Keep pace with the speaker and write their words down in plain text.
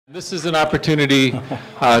This is an opportunity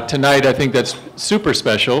tonight, I think that's super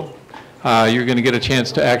special. You're going to get a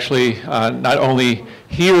chance to actually not only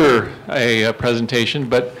hear a presentation,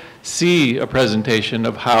 but see a presentation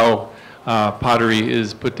of how pottery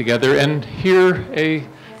is put together and hear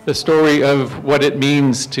the story of what it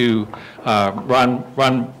means to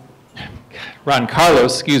Ron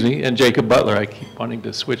Carlos, excuse me, and Jacob Butler. I keep wanting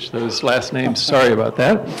to switch those last names. Sorry about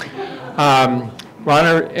that.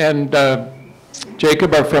 Ron and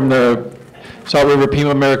Jacob are from the River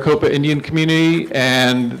Pima-Maricopa Indian Community,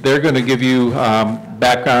 and they're going to give you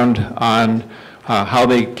background on how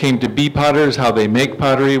they came to be potters, how they make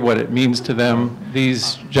pottery, what it means to them.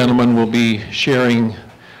 These gentlemen will be sharing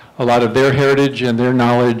a lot of their heritage and their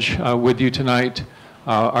knowledge with you tonight.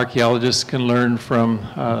 Archaeologists can learn from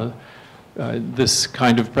this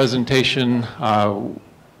kind of presentation,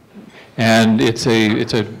 and it's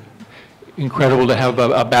incredible to have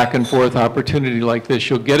a back and forth opportunity like this.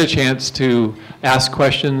 You'll get a chance to ask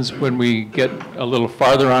questions when we get a little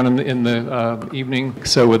farther on in the evening.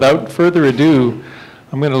 So without further ado,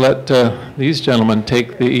 I'm going to let these gentlemen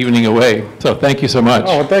take the evening away. So thank you so much.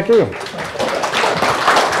 Oh, well, thank you.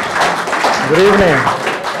 Good evening.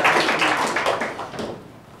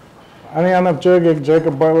 I'm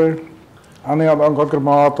Jacob Butler.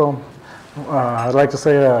 I'd like to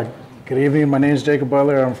say good evening. My name is Jacob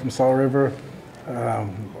Butler. I'm from Salt River.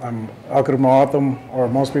 I'm Alcremaatam, or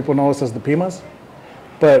most people know us as the Pimas.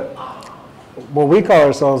 But what we call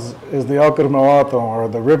ourselves is the Alcremaatam, or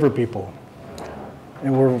the river people.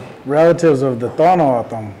 And we're relatives of the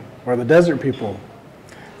Tonoatam, or the desert people.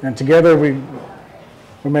 And together we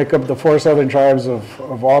make up the 4 southern tribes of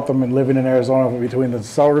Atam and living in Arizona between the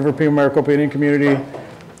Salt River Pima-Maricopa Indian Community,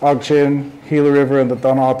 Agchin, Gila River, and the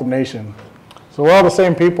Tonoatam Nation. So we're all the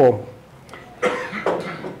same people.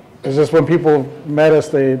 It's just when people met us,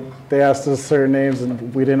 they asked us certain names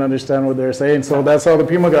and we didn't understand what they were saying. So that's how the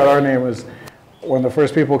Pima got our name. Is when the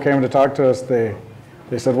first people came to talk to us, they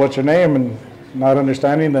said, "What's your name?" And not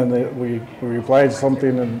understanding, then we replied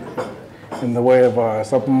something in the way of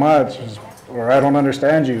something much, or "I don't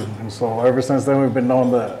understand you." And so ever since then, we've been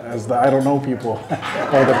known as the "I don't know people,"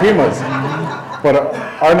 or the Pimas. But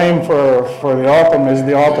our name for the Atam is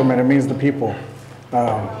the Atam, and it means the people.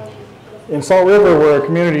 In Salt River, we're a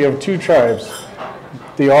community of 2 tribes,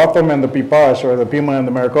 the Atam and the Pipash, or the Pima and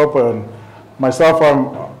the Maricopa. And myself,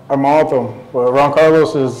 I'm Atam, but Ron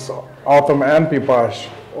Carlos is Atam and Pipash,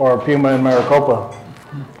 or Pima and Maricopa.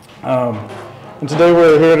 And today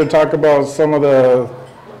we're here to talk about some of the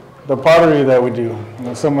pottery that we do,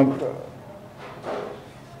 and some of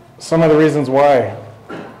the reasons why.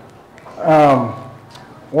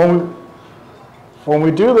 When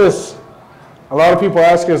we do this, a lot of people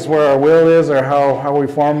ask us where our wheel is or how we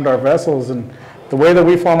formed our vessels. And the way that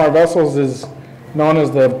we form our vessels is known as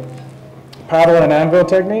the paddle and anvil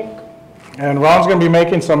technique. And Ron's going to be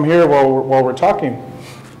making some here while we're talking.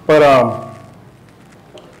 But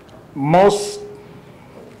most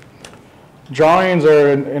drawings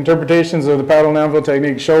or interpretations of the paddle and anvil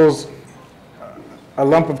technique shows a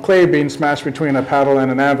lump of clay being smashed between a paddle and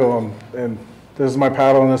an anvil. And this is my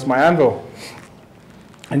paddle and this is my anvil.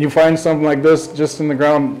 And you find something like this just in the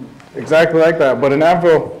ground exactly like that. But an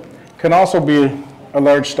anvil can also be a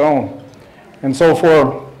large stone. And so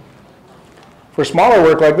for smaller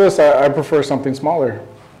work like this, I prefer something smaller.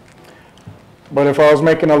 But if I was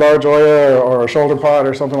making a large Oya or a shoulder pot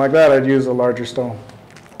or something like that, I'd use a larger stone.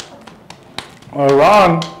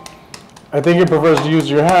 Ron, I think he prefers to use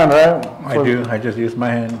your hand, right? I do. I just use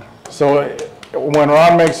my hand. So when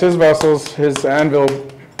Ron makes his vessels, his anvil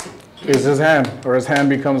is his hand, or his hand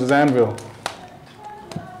becomes his anvil.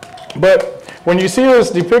 But when you see this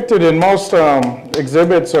depicted in most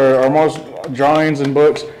exhibits or most drawings and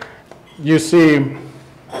books, you see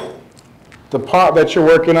the pot that you're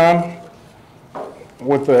working on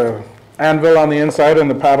with the anvil on the inside and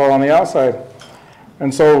the paddle on the outside.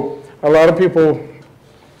 And so a lot of people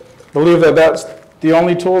believe that that's the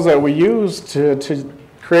only tools that we use to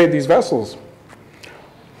create these vessels.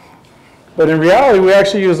 But in reality, we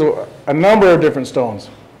actually use a number of different stones.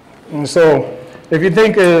 And so if you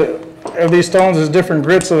think of these stones as different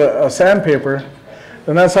grits of sandpaper,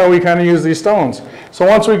 then that's how we kind of use these stones. So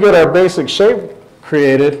once we get our basic shape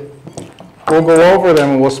created, we'll go over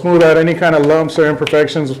them and we'll smooth out any kind of lumps or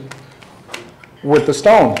imperfections with the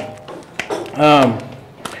stone. And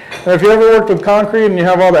if you ever worked with concrete and you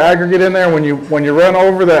have all the aggregate in there, when you run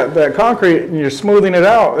over that concrete and you're smoothing it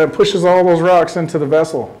out, it pushes all those rocks into the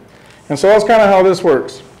vessel. And so that's kind of how this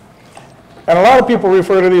works. And a lot of people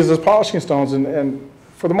refer to these as polishing stones, and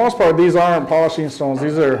for the most part, these aren't polishing stones.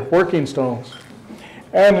 These are working stones.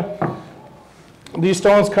 And these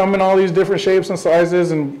stones come in all these different shapes and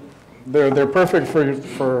sizes, and they're perfect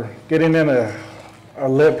for getting in a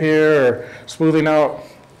lip here or smoothing out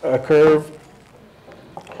a curve.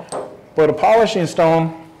 But a polishing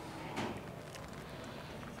stone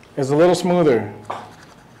is a little smoother.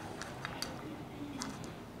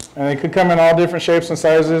 And they could come in all different shapes and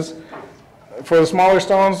sizes. For the smaller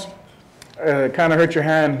stones, it kind of hurts your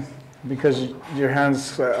hand because your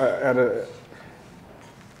hands at a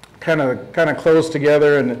kind of close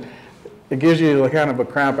together, and it gives you kind of a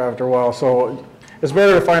cramp after a while. So it's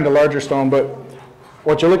better to find a larger stone. But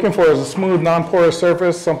what you're looking for is a smooth, non-porous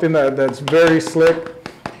surface, something that's very slick,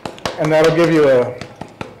 and that'll give you a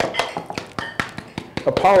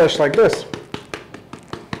polish like this.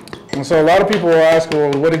 And so a lot of people will ask,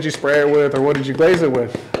 well, what did you spray it with, or what did you glaze it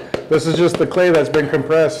with? This is just the clay that's been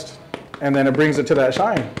compressed, and then it brings it to that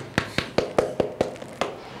shine.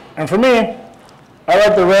 And for me, I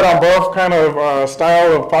like the red on buff kind of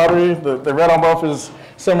style of pottery. The red on buff is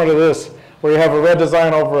similar to this, where you have a red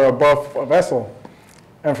design over a buff vessel.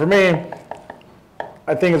 And for me,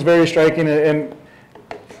 I think it's very striking.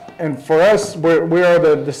 And for us, we are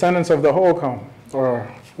the descendants of the Hohokam, or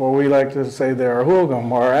what we like to say they are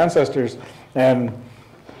Hohokam, our ancestors. And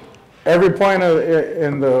every point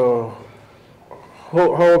in the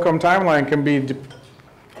Hohokam timeline can be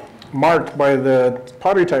marked by the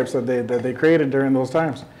pottery types that they created during those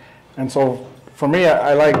times. And so for me,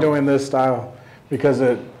 I like doing this style because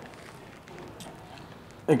it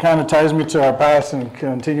kind of ties me to our past and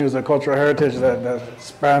continues a cultural heritage that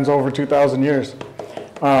spans over 2,000 years.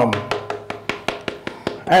 And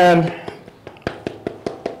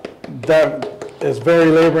that is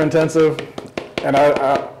very labor intensive, and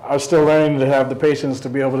I'm still learning to have the patience to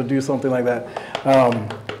be able to do something like that.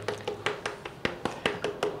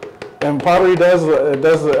 And pottery does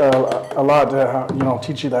a lot to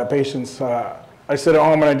teach you that patience. I sit at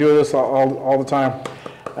home and I do this all the time.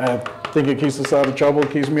 I think it keeps us out of trouble,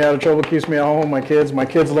 keeps me out of trouble, keeps me at home. My kids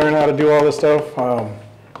learn how to do all this stuff,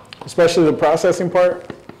 especially the processing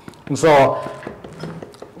part. And so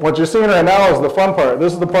what you're seeing right now is the fun part.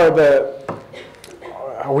 This is the part that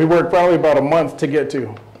we work probably about a month to get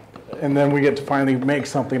to, and then we get to finally make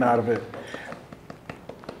something out of it.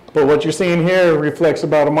 But what you're seeing here reflects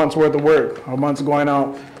about a month's worth of work, a month's going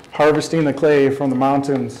out, harvesting the clay from the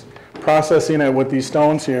mountains, processing it with these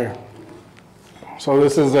stones here. So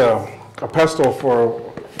this is a pestle for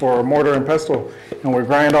mortar and pestle. And we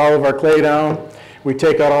grind all of our clay down. We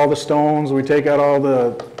take out all the stones. We take out all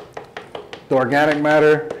the organic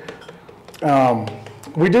matter.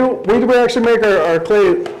 We actually make our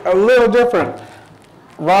clay a little different.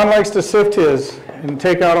 Ron likes to sift his and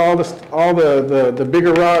take out all the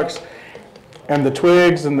bigger rocks and the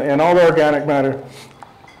twigs and all the organic matter.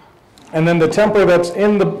 And then the temper that's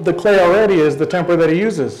in the clay already is the temper that he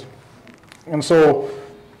uses. And so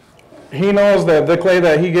he knows that the clay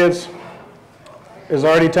that he gets is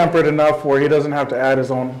already tempered enough where he doesn't have to add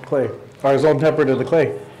his own clay, or his own temper to the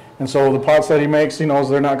clay. And so the pots that he makes, he knows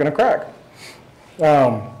they're not going to crack.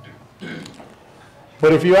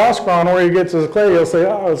 But if you ask Ron where he gets his clay, he'll say,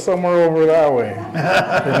 oh, it's somewhere over that way.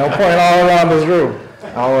 And he'll point all around his room.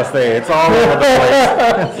 I always say, it's all over the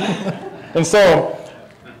place. And so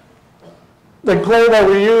the clay that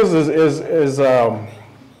we use is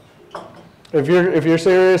if you're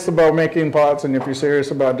serious about making pots, and if you're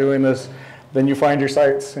serious about doing this, then you find your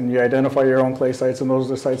sites and you identify your own clay sites, and those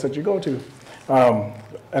are the sites that you go to.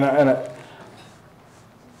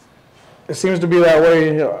 It seems to be that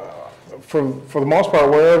way for the most part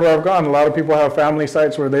wherever I've gone. A lot of people have family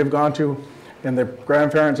sites where they've gone to, and their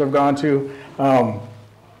grandparents have gone to.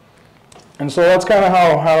 And so that's kind of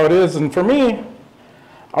how it is. And for me,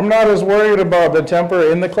 I'm not as worried about the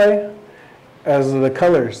temper in the clay as the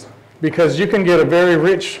colors, because you can get a very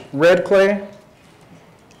rich red clay,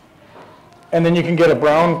 and then you can get a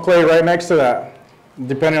brown clay right next to that,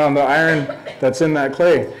 depending on the iron that's in that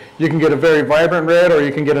clay. You can get a very vibrant red, or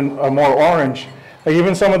you can get a more orange. Like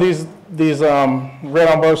even some of these red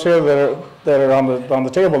on buffs here that are on the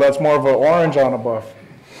table, that's more of an orange on a buff.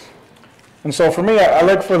 And so for me, I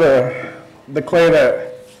look for the clay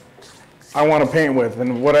that I want to paint with,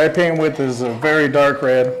 and what I paint with is a very dark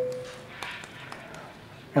red.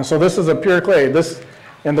 And so this is a pure clay.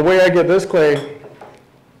 And the way I get this clay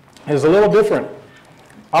is a little different.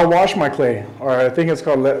 I'll wash my clay, or I think it's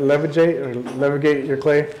called levitate your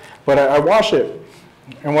clay, but I wash it.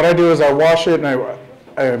 And what I do is I wash it and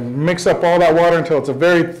I mix up all that water until it's a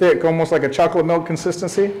very thick, almost like a chocolate milk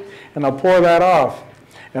consistency, and I'll pour that off.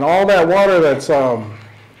 And all that water that's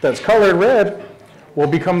colored red will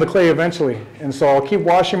become the clay eventually. And so I'll keep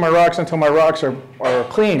washing my rocks until my rocks are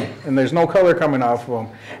clean and there's no color coming off of them.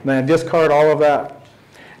 And then I discard all of that.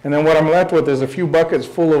 And then what I'm left with is a few buckets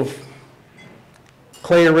full of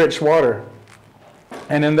clay-rich water.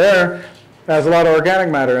 And in there has a lot of organic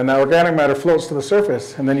matter, and that organic matter floats to the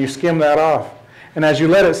surface, and then you skim that off. And as you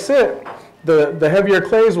let it sit, the heavier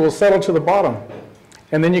clays will settle to the bottom,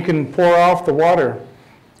 and then you can pour off the water.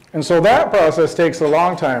 And so that process takes a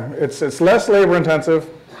long time. It's less labor intensive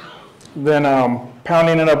than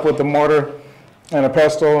pounding it up with a mortar and a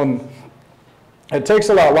pestle, and it takes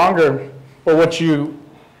a lot longer, but what you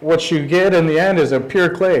get in the end is a pure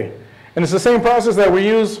clay. And it's the same process that we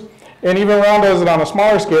use, and even Ron does it on a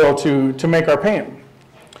smaller scale to make our paint.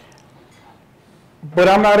 But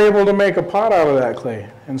I'm not able to make a pot out of that clay.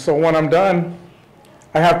 And so when I'm done,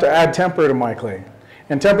 I have to add temper to my clay.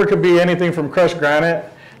 And temper could be anything from crushed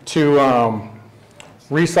granite to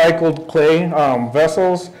recycled clay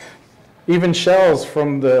vessels. Even shells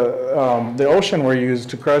from the ocean were used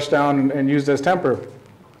to crush down and used as temper.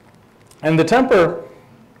 And the temper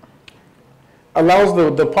allows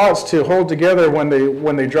the pots to hold together when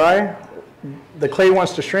they dry. The clay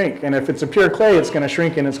wants to shrink, and if it's a pure clay, it's going to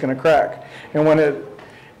shrink and it's going to crack. And when it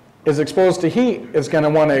is exposed to heat, it's going to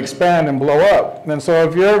want to expand and blow up. And so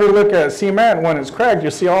if you ever look at cement, when it's cracked, you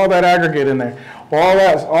see all that aggregate in there. All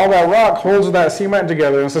that rock holds that cement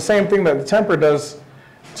together. And it's the same thing that the temper does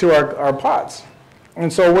to our pots.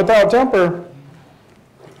 And so without the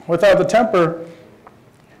temper,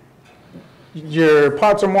 your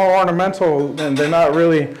pots are more ornamental and they're not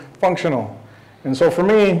really functional. And so for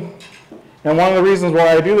me, and one of the reasons why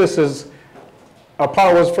I do this is a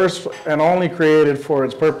pot was first and only created for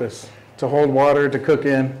its purpose, to hold water, to cook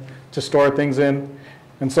in, to store things in.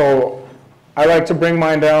 And so I like to bring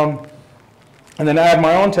mine down and then add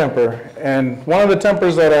my own temper. And one of the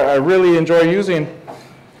tempers that I really enjoy using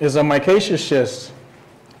is a micaceous schist.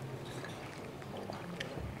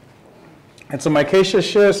 It's a micaceous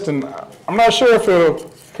schist, and I'm not sure if it'll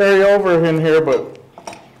carry over in here, but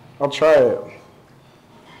I'll try it.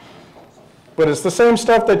 But it's the same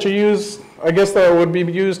stuff that you use, I guess that would be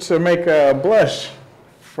used to make a blush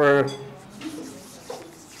for,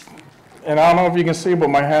 and I don't know if you can see, but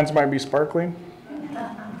my hands might be sparkling.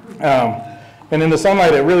 And in the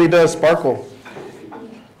sunlight, it really does sparkle.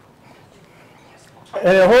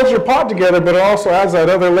 And it holds your pot together, but it also adds that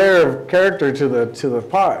other layer of character to the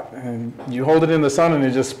pot. And you hold it in the sun, and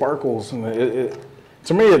it just sparkles. And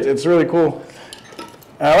to me, it's really cool.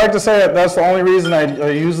 And I like to say that that's the only reason I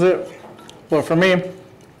use it. But for me,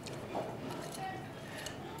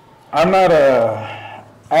 I'm not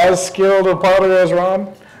as skilled a potter as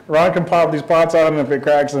Ron. Ron can pop these pots out, and if it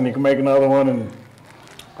cracks, then he can make another one. And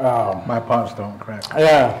My pots don't crack.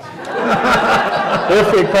 yeah,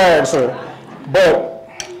 if it cracks. But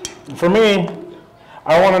for me,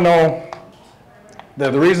 I want to know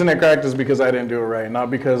that the reason it cracked is because I didn't do it right, not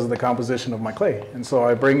because of the composition of my clay. And so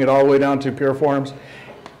I bring it all the way down to pure forms,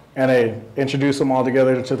 and I introduce them all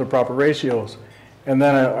together to the proper ratios. And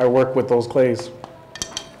then I work with those clays.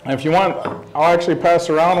 And if you want, I'll actually pass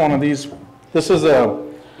around one of these. This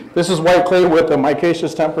is white clay with a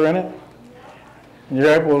micaceous temper in it. And you're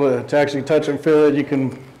able to actually touch and feel it. You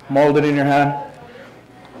can mold it in your hand.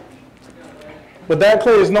 But that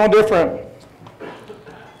clay is no different,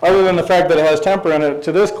 other than the fact that it has temper in it,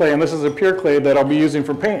 to this clay, and this is a pure clay that I'll be using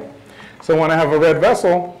for paint. So when I have a red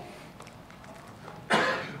vessel,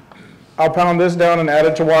 I'll pound this down and add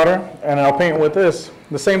it to water, and I'll paint with this.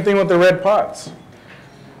 The same thing with the red pots.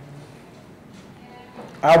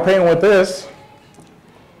 I'll paint with this,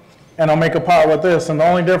 and I'll make a pot with this, and the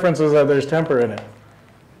only difference is that there's temper in it.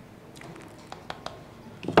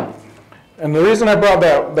 And the reason I brought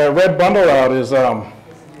that red bundle out is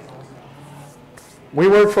we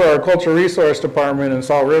work for our cultural resource department in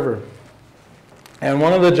Salt River. And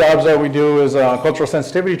one of the jobs that we do is cultural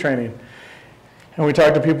sensitivity training. And we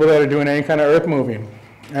talk to people that are doing any kind of earth moving.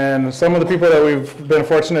 And some of the people that we've been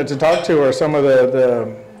fortunate to talk to are some of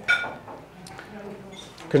the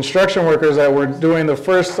construction workers that were doing the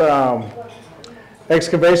first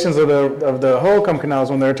excavations of the Holcomb canals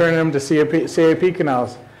when they were turning them to CAP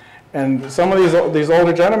canals. And some of these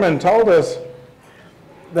older gentlemen told us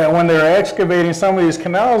that when they were excavating some of these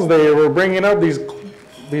canals, they were bringing up these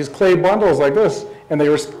clay bundles like this, and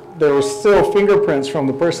there were still fingerprints from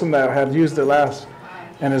the person that had used it last.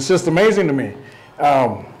 And it's just amazing to me.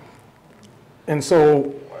 And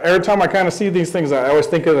so every time I kind of see these things, I always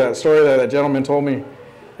think of that story that gentleman told me.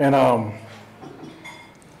 And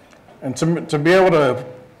to be able to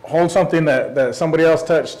hold something that somebody else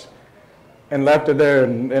touched and left it there,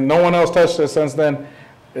 and no one else touched it since then,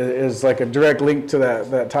 is like a direct link to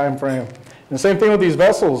that time frame. And same thing with these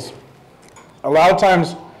vessels. A lot of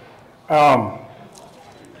times,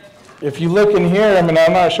 if you look in here, I mean,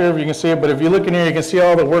 I'm not sure if you can see it, but if you look in here, you can see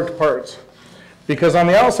all the worked parts. Because on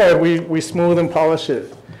the outside, we smooth and polish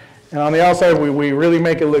it. And on the outside, we really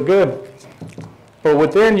make it look good. But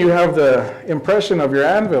within, you have the impression of your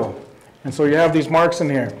anvil. And so you have these marks in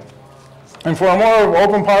here. And for a more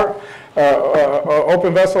open part,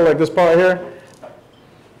 open vessel like this part here,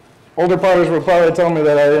 older potters would probably tell me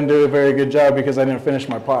that I didn't do a very good job because I didn't finish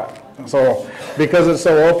my pot. So because it's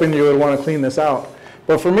so open, you would want to clean this out.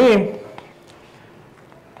 But for me,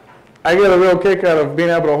 I get a real kick out of being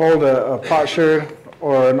able to hold a potsherd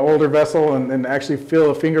or an older vessel and actually feel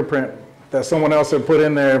a fingerprint that someone else had put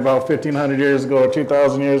in there about 1,500 years ago or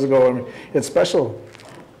 2,000 years ago. I mean, it's special.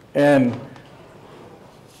 And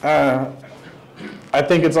I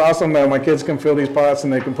think it's awesome that my kids can fill these pots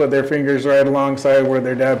and they can put their fingers right alongside where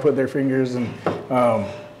their dad put their fingers and know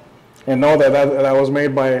that was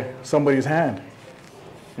made by somebody's hand.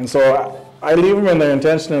 And so I leave them in there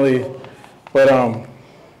intentionally, but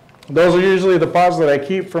those are usually the pots that I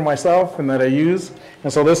keep for myself and that I use.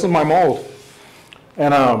 And so this is my mold.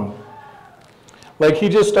 And like he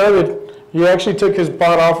just started, he actually took his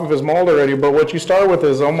pot off of his mold already, but what you start with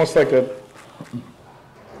is almost like a,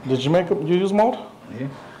 did you use mold? Yeah.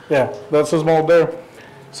 Yeah, that's his mold there.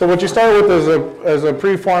 So what you start with is a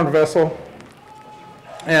preformed vessel,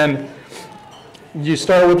 and you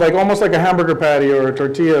start with like almost like a hamburger patty or a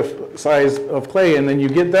tortilla size of clay, and then you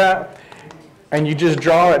get that, and you just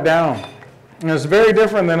draw it down. And it's very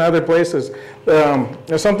different than other places.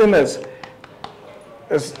 There's something that's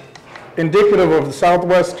indicative of the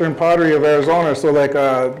southwestern pottery of Arizona. So like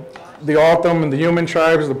the Altham and the Human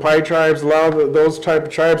tribes, the Pai tribes, a lot of those type of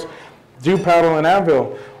tribes do paddle and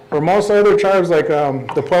anvil. Or most other tribes like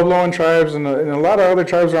the Puebloan tribes and a lot of other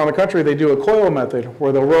tribes around the country, they do a coil method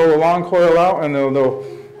where they'll roll a long coil out and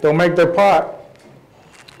they'll make their pot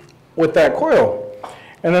with that coil.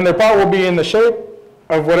 And then their pot will be in the shape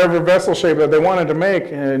of whatever vessel shape that they wanted to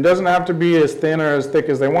make. And it doesn't have to be as thin or as thick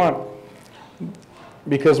as they want.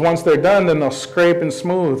 Because once they're done, then they'll scrape and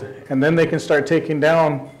smooth. And then they can start taking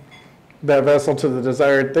down that vessel to the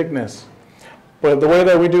desired thickness. But the way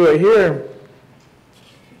that we do it here,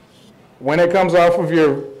 when it comes off of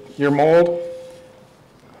your mold,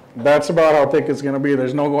 that's about how thick it's going to be.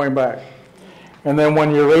 There's no going back. And then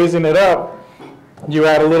when you're raising it up, you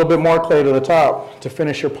add a little bit more clay to the top to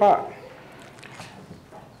finish your pot.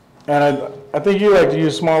 And I think you like to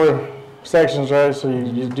use smaller sections, right? So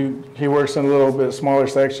he works in a little bit smaller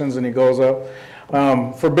sections and he goes up.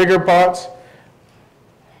 For bigger pots,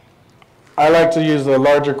 I like to use a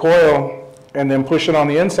larger coil and then push it on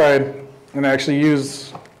the inside and actually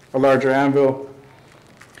use a larger anvil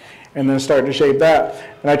and then start to shape that.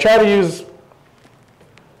 And I try to use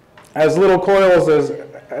as little coils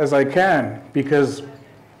as I can, because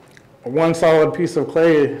one solid piece of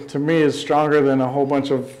clay to me is stronger than a whole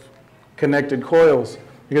bunch of connected coils,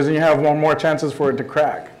 because then you have more chances for it to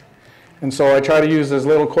crack. And so I try to use as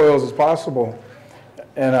little coils as possible.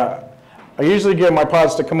 And I usually get my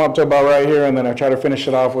pots to come up to about right here, and then I try to finish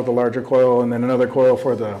it off with a larger coil and then another coil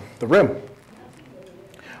for the rim.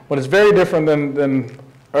 But it's very different than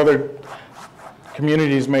other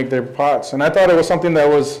communities make their pots. And I thought it was something that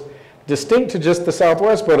was distinct to just the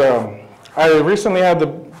Southwest, but I recently had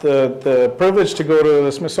the privilege to go to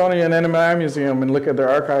the Smithsonian NMI Museum and look at their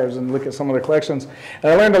archives and look at some of their collections.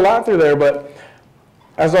 And I learned a lot through there, but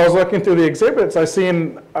as I was looking through the exhibits, I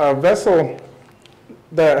seen a vessel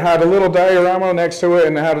that had a little diorama next to it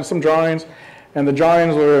and it had some drawings, and the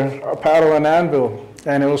drawings were a paddle and anvil,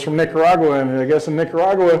 and it was from Nicaragua, and I guess in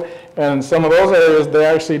Nicaragua and some of those areas they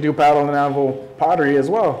actually do paddle and anvil pottery as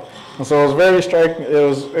well. And so it was very striking. It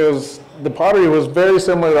was the pottery was very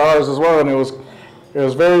similar to ours as well, and it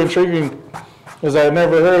was very intriguing, because I had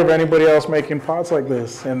never heard of anybody else making pots like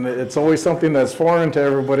this, and it's always something that's foreign to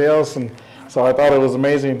everybody else, and so I thought it was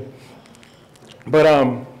amazing.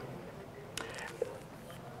 But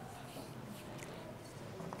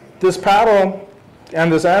this paddle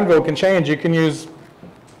and this anvil can change. You can use,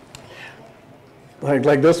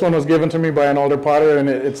 like this one was given to me by an older potter, and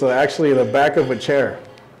it's actually the back of a chair.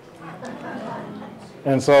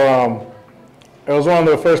 And so it was one of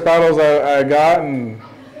the first paddles I got, and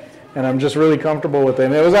I'm just really comfortable with it.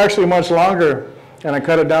 And it was actually much longer, and I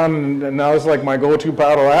cut it down, and now it's like my go-to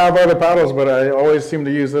paddle. I have other paddles, but I always seem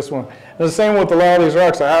to use this one. And the same with a lot of these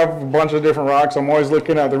rocks. I have a bunch of different rocks. I'm always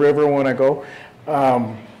looking at the river when I go.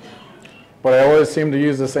 But I always seem to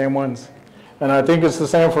use the same ones. And I think it's the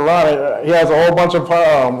same for Ron. He has a whole bunch of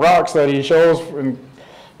rocks that he shows, and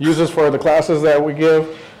uses for the classes that we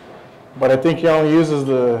give, but I think he only uses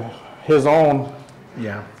his own.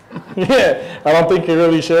 Yeah. Yeah, I don't think he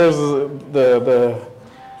really shares the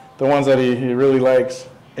ones that he really likes.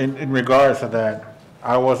 In regards to that,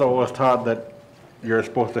 I was always taught that you're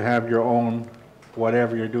supposed to have your own,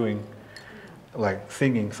 whatever you're doing. Like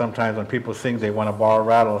singing, sometimes when people sing, they want to borrow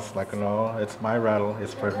rattles. Like, no, it's my rattle.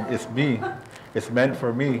 It's me. It's meant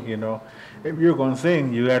for me. You know, if you're going to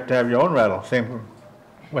sing, you have to have your own rattle. Same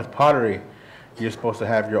with pottery. You're supposed to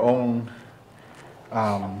have your own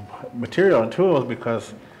material and tools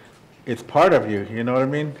because it's part of you. You know what I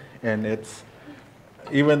mean? And it's,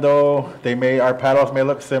 even though our paddles may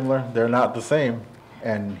look similar, they're not the same.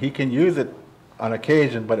 And he can use it on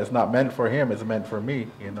occasion, but it's not meant for him. It's meant for me.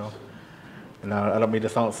 You know. And I don't mean to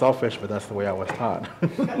sound selfish, but that's the way I was taught.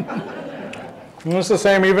 It's the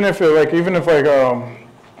same, even if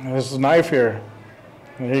this knife here,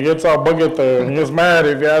 and he gets all bugged there, and he gets mad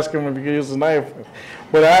if you ask him if he can use the knife.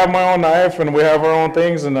 But I have my own knife, and we have our own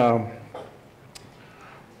things, and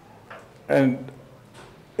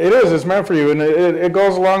it's meant for you, and it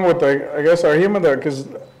goes along with, I guess, our human there, because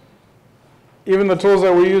even the tools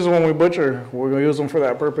that we use when we butcher, we're going to use them for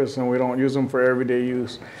that purpose, and we don't use them for everyday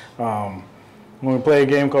use. When we play a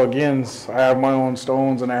game called Gins, I have my own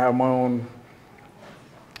stones and I have my own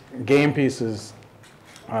game pieces.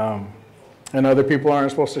 And other people aren't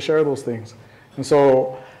supposed to share those things. And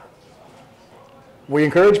so we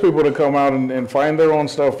encourage people to come out and find their own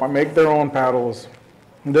stuff, make their own paddles.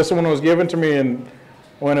 And this one was given to me, and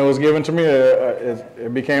when it was given to me,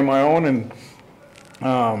 it became my own. And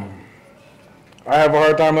I have a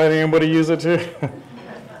hard time letting anybody use it too.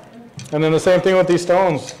 And then the same thing with these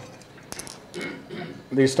stones.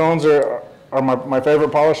 These stones are my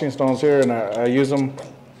favorite polishing stones here, and I use them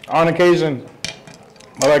on occasion.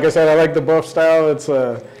 But like I said, I like the buff style.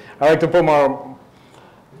 I like to put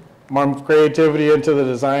my creativity into the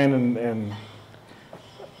design, and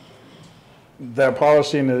that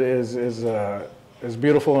polishing is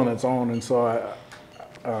beautiful in its own. And so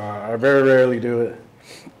I very rarely do it.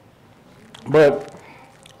 But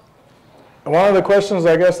one of the questions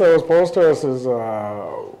I guess that was posed to us is,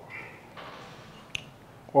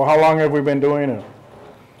 well, how long have we been doing it?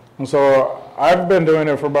 And so I've been doing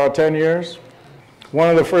it for about 10 years. One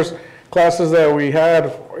of the first classes that we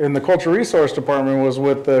had in the Cultural Resource Department was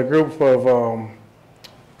with the group of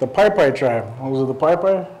the Pai tribe. Was it the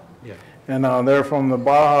Pai? Yeah. And they're from the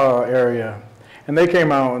Baja area. And they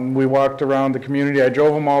came out and we walked around the community. I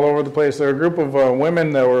drove them all over the place. They're a group of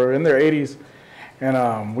women that were in their 80s.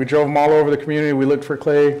 And we drove them all over the community. We looked for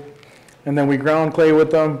clay. And then we ground clay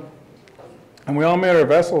with them. And we all made our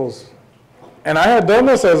vessels. And I had done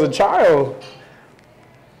this as a child,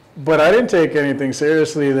 but I didn't take anything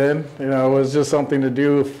seriously then. You know, it was just something to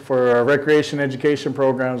do for our recreation education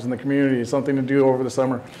programs in the community, something to do over the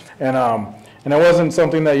summer. And it wasn't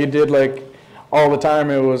something that you did like all the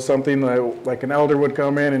time. It was something that like an elder would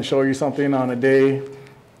come in and show you something on a day,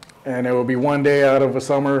 and it would be one day out of a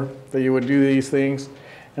summer that you would do these things.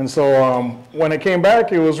 And so when it came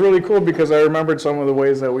back, it was really cool because I remembered some of the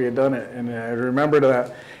ways that we had done it, and I remembered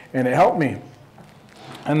that, and it helped me.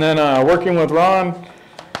 And then working with Ron,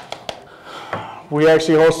 we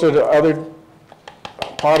actually hosted other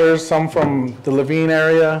potters, some from the Levine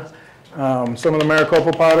area, some of the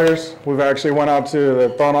Maricopa potters. We've actually went out to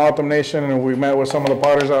the Tohono Nation, and we met with some of the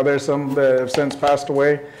potters out there, some that have since passed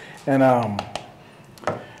away. And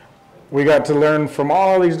we got to learn from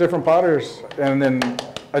all these different potters. And then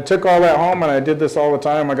I took all that home, and I did this all the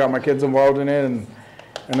time. I got my kids involved in it, and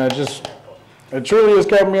it truly has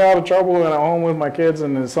kept me out of trouble and at home with my kids,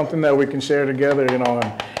 and it's something that we can share together, you know.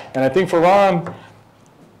 And I think for Ron,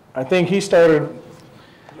 I think he started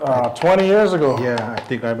 20 years ago. Yeah, I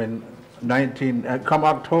think I've been 19, come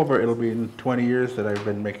October, it'll be 20 years that I've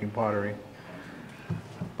been making pottery.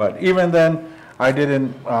 But even then, I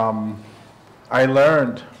didn't, I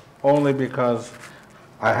learned only because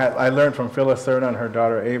I learned from Phyllis Serna and her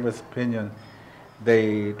daughter Ava's Pinion.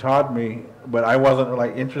 They taught me, but I wasn't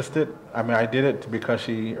like interested. I mean, I did it because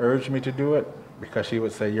she urged me to do it, because she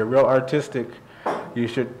would say, you're real artistic, you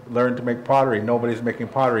should learn to make pottery. Nobody's making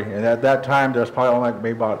pottery. And at that time, there was probably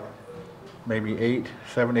only like maybe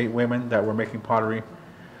 7, 8 women that were making pottery.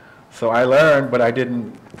 So I learned, but I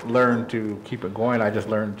didn't learn to keep it going. I just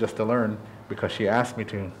learned just to learn because she asked me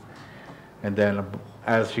to. And then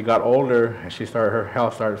as she got older and her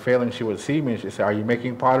health started failing, she would see me and she'd say, are you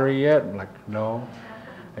making pottery yet? I'm like, no.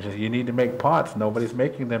 And she said, you need to make pots. Nobody's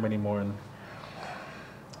making them anymore. And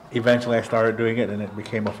eventually I started doing it, and it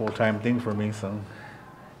became a full-time thing for me. So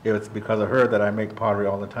it was because of her that I make pottery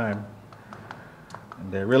all the time.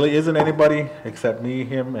 And there really isn't anybody except me,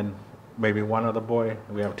 him, and maybe one other boy.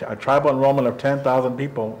 We have a tribal enrollment of 10,000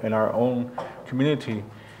 people in our own community,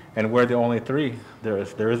 and we're the only 3. There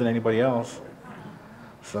isn't anybody else.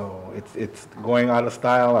 So it's going out of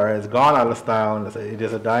style, or has gone out of style, and it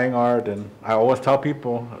is a dying art. And I always tell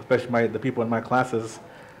people, especially the people in my classes,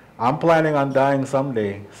 I'm planning on dying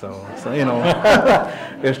someday. So you know,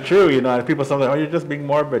 it's true. You know, people sometimes, oh, you're just being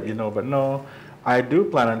morbid, you know, but no, I do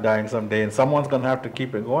plan on dying someday, and someone's going to have to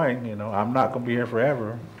keep it going. You know, I'm not going to be here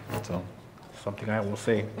forever. So something I will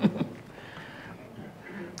say.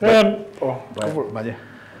 And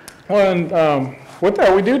with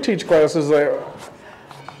that, we do teach classes. Like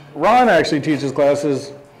Ron actually teaches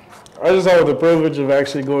classes. I just have the privilege of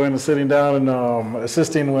actually going and sitting down and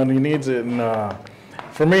assisting when he needs it. And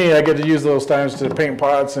for me, I get to use those times to paint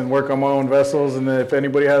pots and work on my own vessels. And if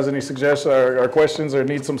anybody has any suggestions or questions or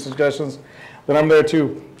needs some suggestions, then I'm there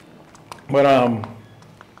too. But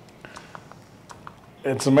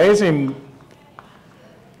it's amazing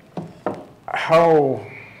how,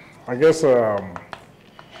 I guess,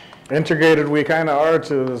 integrated we kind of are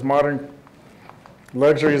to this modern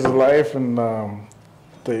luxuries of life and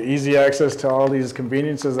the easy access to all these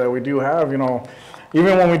conveniences that we do have. You know,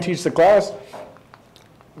 even when we teach the class,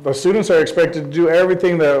 the students are expected to do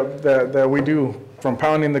everything that we do, from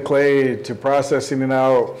pounding the clay to processing it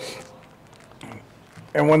out.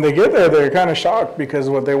 And when they get there, they're kind of shocked because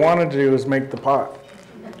what they want to do is make the pot.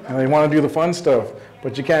 And they want to do the fun stuff.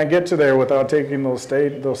 But you can't get to there without taking those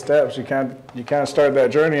steps. You can't start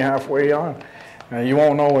that journey halfway on. And you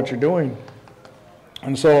won't know what you're doing.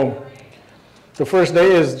 And so the first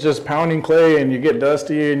day is just pounding clay, and you get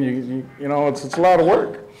dusty, and you know, it's a lot of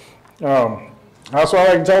work. That's why I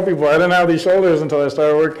like to tell people I didn't have these shoulders until I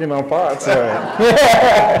started working on pots. No,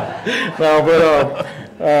 but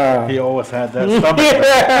he always had that stomach.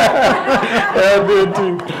 I did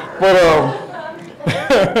too.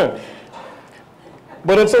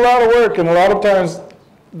 But it's a lot of work, and a lot of times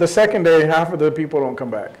the second day, half of the people don't come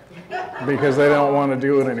back because they don't want to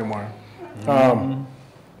do it anymore.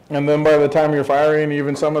 And then by the time you're firing,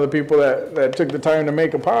 even some of the people that took the time to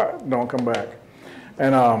make a pot don't come back.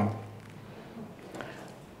 And I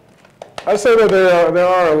say that there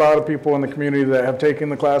are a lot of people in the community that have taken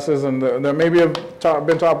the classes and that maybe have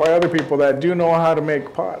been taught by other people that do know how to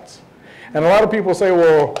make pots. And a lot of people say,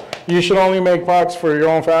 well, you should only make pots for your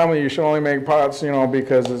own family. You should only make pots, you know,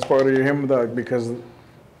 because it's part of your himdag, because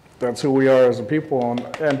that's who we are as a people.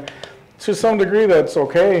 And to some degree, that's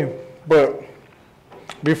okay. But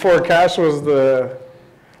before cash was the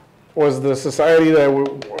society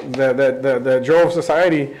that drove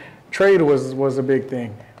society, trade was a big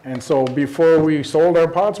thing. And so before we sold our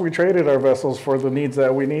pots, we traded our vessels for the needs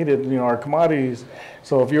that we needed, you know, our commodities.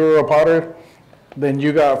 So if you were a potter, then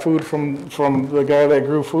you got food from the guy that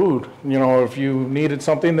grew food. You know, if you needed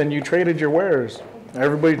something, then you traded your wares.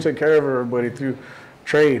 Everybody took care of everybody through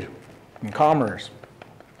trade and commerce.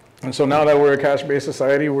 And so now that we're a cash-based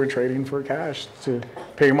society, we're trading for cash to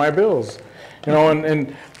pay my bills. You know,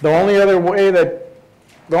 and the only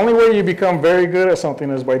way you become very good at something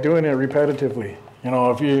is by doing it repetitively. You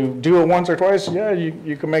know, if you do it once or twice, yeah,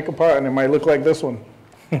 you can make a pot, and it might look like this one.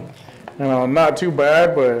 You know, not too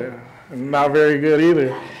bad, but not very good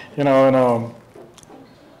either. You know, and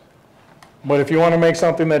but if you want to make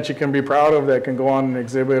something that you can be proud of, that can go on an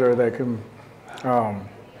exhibit, or that can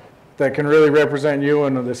really represent you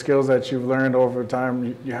and the skills that you've learned over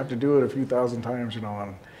time, you have to do it a few thousand times. You know,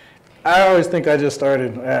 and I always think I just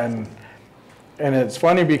started, and it's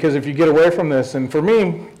funny because if you get away from this, and for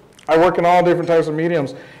me, I work in all different types of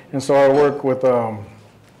mediums, and so I work with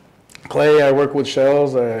clay, I work with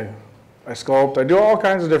shells, I sculpt, I do all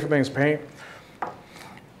kinds of different things, paint.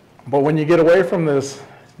 But when you get away from this,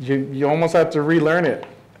 you almost have to relearn it.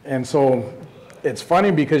 And so it's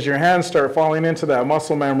funny because your hands start falling into that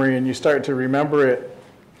muscle memory, and you start to remember it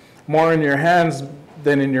more in your hands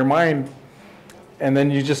than in your mind. And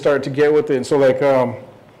then you just start to get with it. And so like,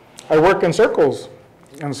 I work in circles.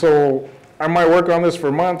 And so I might work on this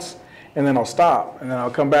for months, and then I'll stop, and then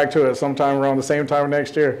I'll come back to it sometime around the same time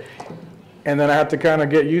next year. And then I have to kind of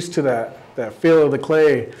get used to that feel of the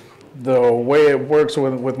clay, the way it works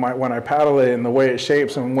when I paddle it, and the way it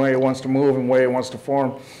shapes, and the way it wants to move, and the way it wants to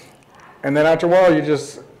form. And then after a while,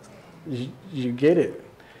 you get it.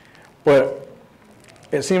 But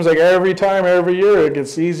it seems like every time, every year, it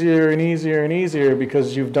gets easier and easier and easier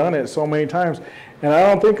because you've done it so many times. And I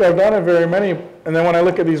don't think I've done it very many. And then when I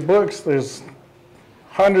look at these books, there's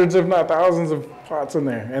hundreds, if not thousands, of pots in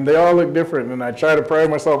there, and they all look different. And I try to pride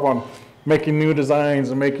myself on making new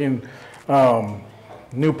designs and making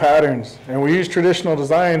new patterns. And we use traditional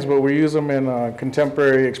designs, but we use them in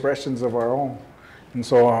contemporary expressions of our own. And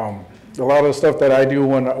so a lot of the stuff that I do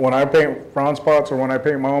when I paint bronze pots or when I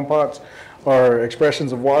paint my own pots are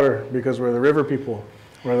expressions of water, because we're the river people.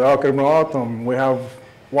 We're the Alcalá. We have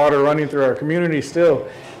water running through our community still,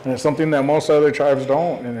 and it's something that most other tribes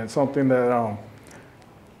don't, and it's something that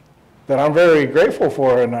that I'm very grateful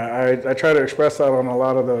for, and I try to express that on a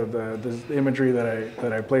lot of the imagery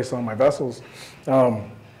that I place on my vessels.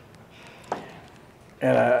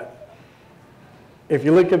 If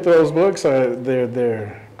you look at those books,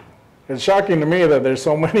 it's shocking to me that there's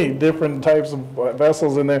so many different types of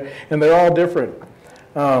vessels in there, and they're all different.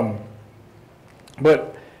 But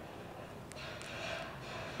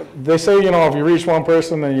they say, you know, if you reach one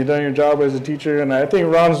person, then you've done your job as a teacher. And I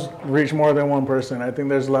think Ron's reached more than one person. I think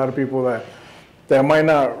there's a lot of people that might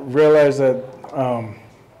not realize that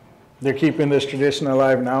they're keeping this tradition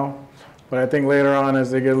alive now. But I think later on,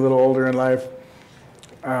 as they get a little older in life,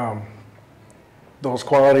 those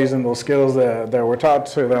qualities and those skills that were taught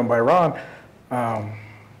to them by Ron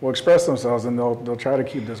will express themselves, and they'll try to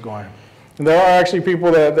keep this going. And there are actually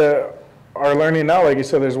people that are learning now. Like you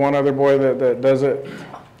said, there's one other boy that does it,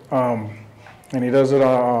 and he does it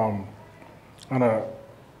on a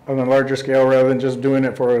larger scale rather than just doing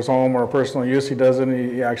it for his home or personal use. He does it,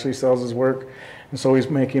 and he actually sells his work, and so he's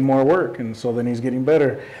making more work, and so then he's getting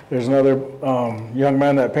better. There's another young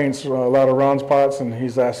man that paints a lot of Ron's pots, and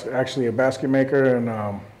he's actually a basket maker,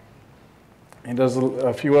 and he does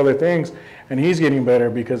a few other things, and he's getting better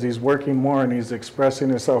because he's working more and he's expressing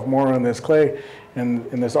himself more in this clay and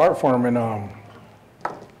in this art form, and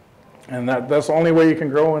that's the only way you can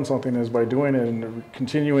grow in something, is by doing it and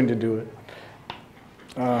continuing to do it.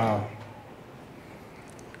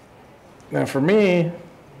 And for me,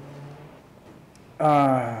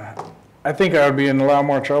 I think I would be in a lot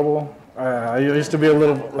more trouble. I used to be a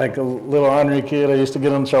little ornery kid. I used to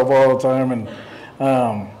get in trouble all the time, and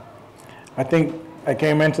I think I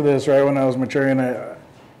came into this right when I was maturing. I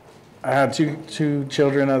had two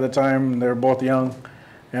children at the time, and they were both young,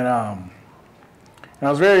 and I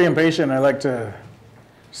was very impatient. I like to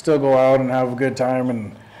still go out and have a good time,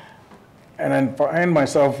 and then find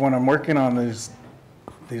myself when I'm working on these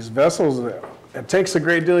vessels, it takes a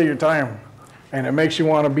great deal of your time. And it makes you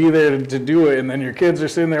want to be there to do it. And then your kids are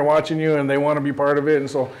sitting there watching you and they want to be part of it. And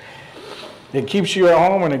so it keeps you at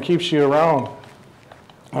home and it keeps you around.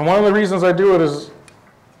 And one of the reasons I do it is,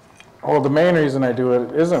 the main reason I do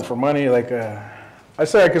it isn't for money. Like I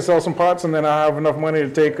say I could sell some pots and then I have enough money to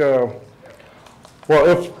take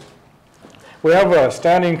if we have a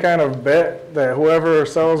standing kind of bet that whoever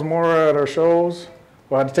sells more at our shows,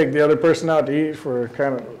 we'll have to take the other person out to eat, for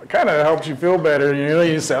kind of helps you feel better. You know,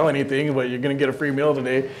 you didn't sell anything, but you're going to get a free meal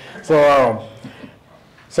today. So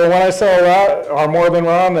when I sell a lot or more than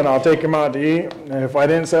Ron, then I'll take him out to eat. And if I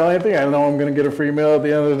didn't sell anything, I know I'm going to get a free meal at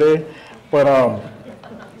the end of the day.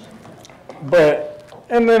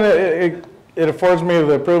 And then it affords me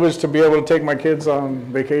the privilege to be able to take my kids on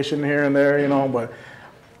vacation here and there, you know. But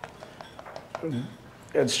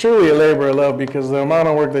it's truly a labor of love, because the amount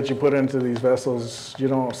of work that you put into these vessels, you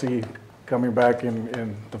don't see coming back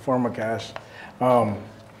in the form of cash. But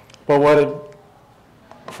what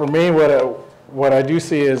I do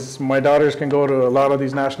see is my daughters can go to a lot of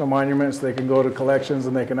these national monuments, they can go to collections,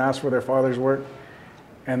 and they can ask for their father's work,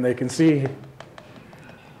 and they can see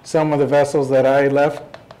some of the vessels that I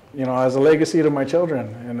left, you know, as a legacy to my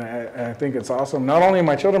children. And I think it's awesome, not only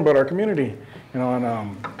my children, but our community, you know. And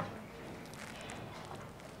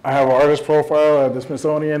I have an artist profile at the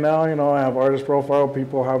Smithsonian now, you know. I have artist profile.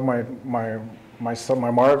 People have my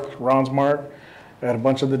mark, Ron's mark, at a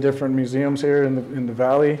bunch of the different museums here in the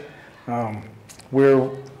valley. We're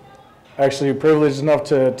actually privileged enough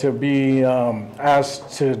to be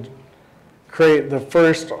asked to create the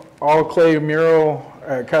first all clay mural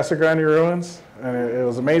at Casa Grande ruins, and it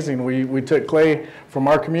was amazing. We took clay from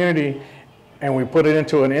our community and we put it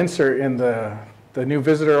into an insert in the new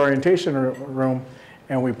visitor orientation room.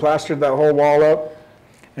 And we plastered that whole wall up,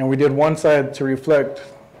 and we did one side to reflect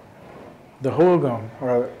the Hohokam,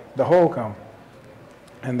 or the Hohokam,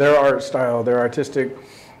 and their art style, their artistic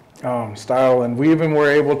style. And we even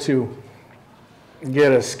were able to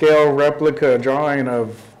get a scale replica drawing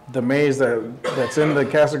of the maze that's in the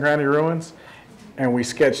Casa Grande ruins, and we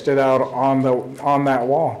sketched it out on that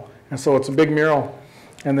wall. And so it's a big mural.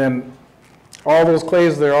 And then all those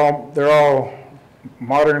clays, they're all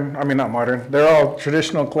modern, I mean not modern, they're all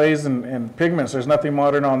traditional clays and pigments. There's nothing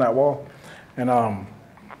modern on that wall. And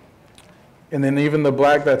then even the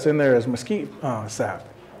black that's in there is mesquite sap.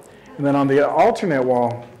 And then on the alternate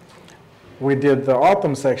wall, we did the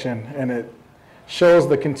Altum section, and it shows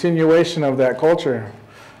the continuation of that culture.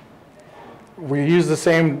 We use the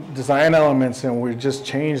same design elements and we just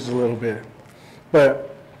changed a little bit.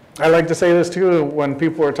 But I like to say this too, when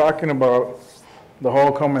people are talking about the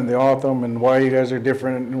Holcomb and the Autumn and why you guys are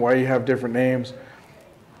different and why you have different names.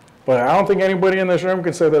 But I don't think anybody in this room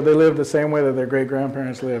can say that they live the same way that their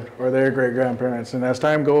great-grandparents lived or their great-grandparents. And as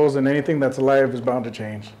time goes, and anything that's alive is bound to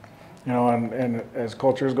change. You know, and as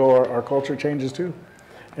cultures go, our culture changes too.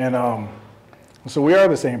 And so we are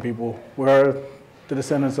the same people. We are the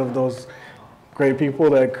descendants of those great people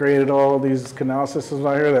that created all these canal systems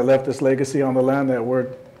out here, that left this legacy on the land that we're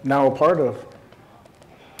now a part of.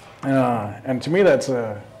 And to me, that's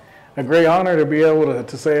a great honor to be able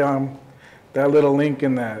to say I'm that little link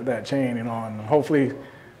in that chain, you know, and hopefully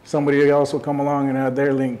somebody else will come along and add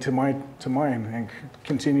their link to mine and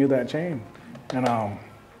continue that chain. And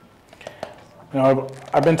you know,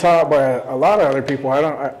 I've been taught by a lot of other people.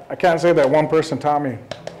 I can't say that one person taught me,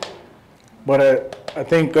 but I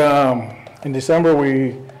think in December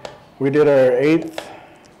we did our 8th.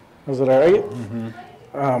 Was it our 8th?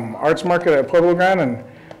 Mm-hmm. Arts market at Pueblo Grande, and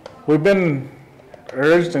we've been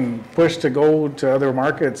urged and pushed to go to other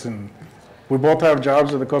markets, and we both have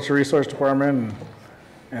jobs at the Cultural Resource Department,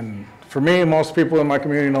 and for me, most people in my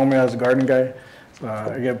community know me as a garden guy.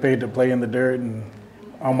 I get paid to play in the dirt, and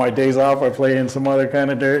on my days off, I play in some other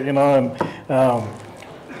kind of dirt, you know. And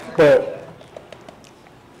but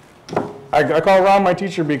I call Ron my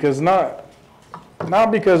teacher because not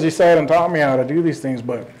because he sat and taught me how to do these things,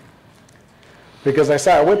 but because I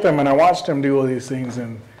sat with him and I watched him do all these things.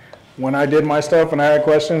 And when I did my stuff and I had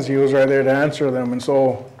questions, he was right there to answer them. And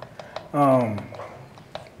so, yeah,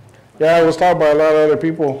 I was taught by a lot of other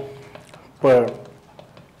people, but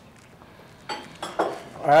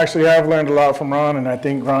I actually have learned a lot from Ron, and I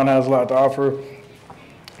think Ron has a lot to offer.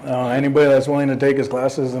 Anybody that's willing to take his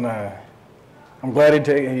classes, and I'm glad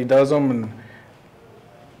he does them, and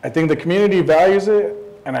I think the community values it,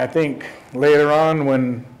 and I think later on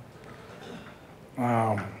when,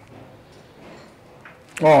 well,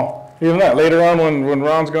 even that, later on when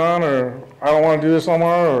Ron's gone, or I don't want to do this no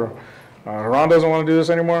more, or Ron doesn't want to do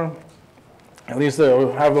this anymore, at least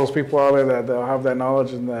they'll have those people out there that they'll have that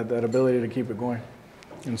knowledge and that ability to keep it going.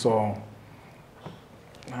 And so,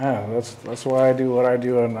 yeah, that's why I do what I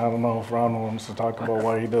do, and I don't know if Ron wants to talk about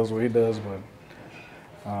why he does what he does, but.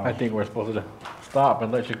 I think we're supposed to stop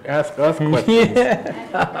and let you ask us questions.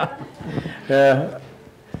 Yeah.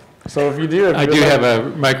 So if you do, I do have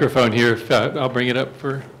a microphone here. If, I'll bring it up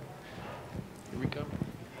for. Here we go.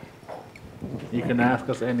 You can ask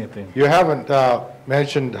us anything. You haven't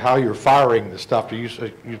mentioned how you're firing the stuff. Do you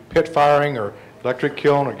pit firing or electric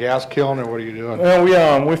kiln or gas kiln, or what are you doing?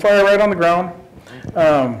 We fire right on the ground.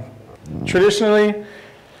 Traditionally,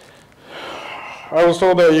 I was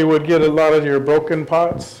told that you would get a lot of your broken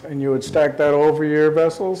pots and you would stack that over your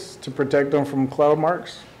vessels to protect them from cloud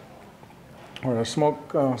marks or smoke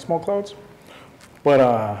clouds. But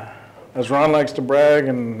as Ron likes to brag,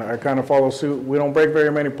 and I kind of follow suit, we don't break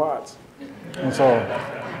very many pots. And so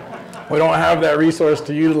we don't have that resource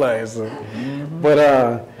to utilize. But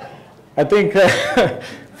I think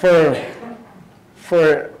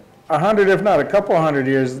for 100, if not a couple 100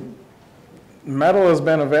 years, metal has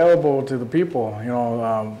been available to the people. You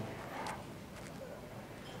know,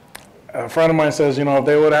 a friend of mine says, you know, if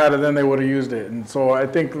they would have had it, then they would have used it. And so I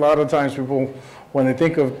think a lot of times people, when they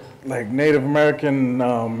think of like Native American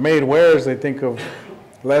made wares, they think of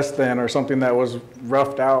less than or something that was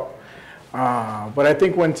roughed out. But I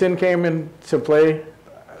think when tin came into play,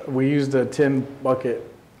 we used a tin bucket.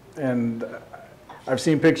 And I've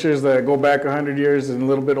seen pictures that go back 100 years and a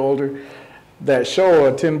little bit older that show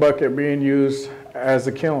a tin bucket being used as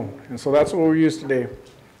a kiln. And so that's what we use today.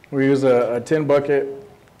 We use a tin bucket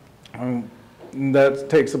that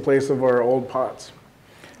takes the place of our old pots.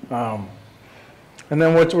 And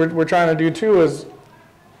then what we're trying to do too is,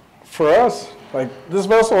 for us, like this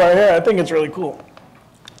vessel right here, I think it's really cool.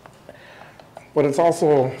 But it's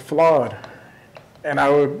also flawed. And I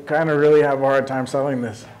would kind of really have a hard time selling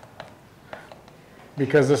this,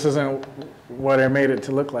 because this isn't what I made it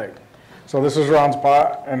to look like. So this is Ron's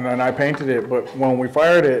pot, and then I painted it, but when we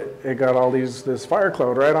fired it, it got all this fire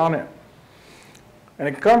cloud right on it. And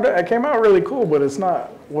it came out really cool, but it's not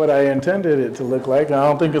what I intended it to look like. I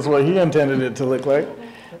don't think it's what he intended it to look like.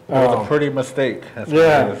 It was a pretty mistake. That's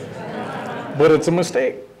yeah, what it is. But it's a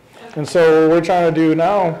mistake. And so what we're trying to do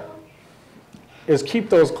now is keep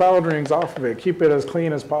those cloud rings off of it, keep it as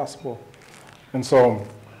clean as possible. And so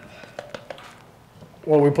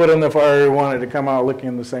when we put in the fire, we want it to come out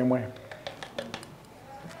looking the same way.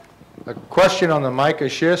 A question on the mica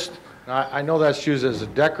schist. I know that's used as a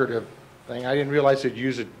decorative thing. I didn't realize they'd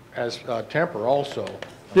use it as temper also.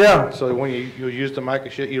 Yeah. So when you use the mica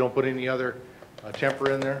shit, you don't put any other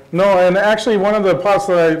temper in there? No, and actually one of the pots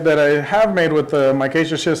that I have made with the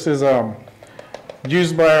micaceous schist is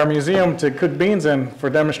used by our museum to cook beans in for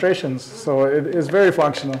demonstrations. So it is very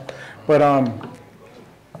functional. But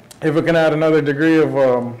if it can add another degree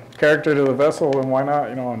of character to the vessel, then why not?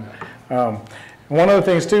 You know. And, one of the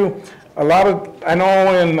things too, I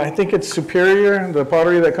know I think it's Superior, the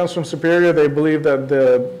pottery that comes from Superior, they believe that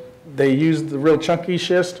they use the real chunky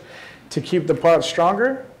schist to keep the pot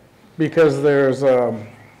stronger because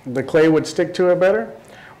the clay would stick to it better.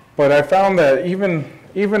 But I found that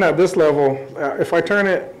even at this level, if I turn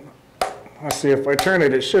it, let's see, if I turn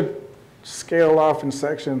it, it should scale off in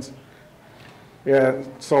sections. Yeah,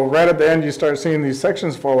 so right at the end you start seeing these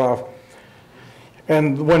sections fall off.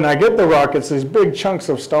 And when I get the rock, it's these big chunks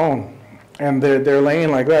of stone. And they're laying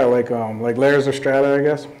like that, like layers of strata, I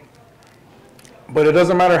guess. But it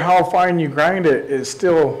doesn't matter how fine you grind it, it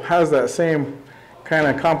still has that same kind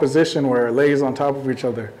of composition where it lays on top of each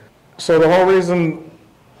other. So the whole reason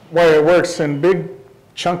why it works in big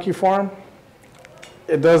chunky form,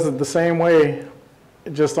 it does it the same way,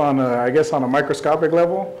 just on a microscopic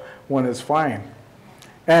level when it's fine.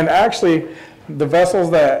 And actually, the vessels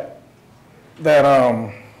that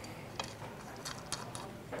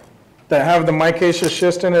have the micaceous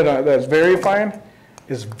schist in it that's very fine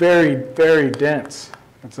is very, very dense.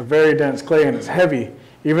 It's a very dense clay and it's heavy.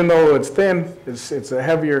 Even though it's thin, it's a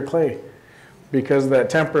heavier clay because that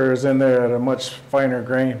temper is in there at a much finer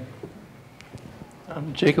grain.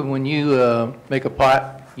 Jacob, when you make a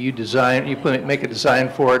pot, you make a design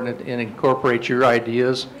for it and incorporate your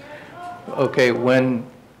ideas. Okay, when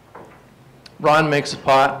Ron makes a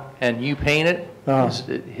pot and you paint it, is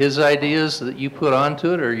it his ideas that you put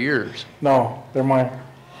onto it or yours? No, they're mine.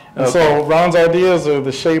 And Okay. so Ron's ideas are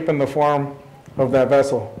the shape and the form of that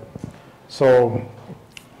vessel. So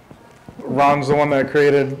Ron's the one that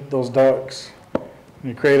created those ducks.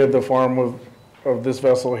 He created the form of this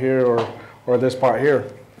vessel here or this pot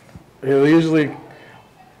here. He'll usually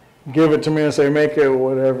give it to me and say, make it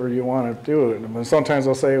whatever you want to do it. And sometimes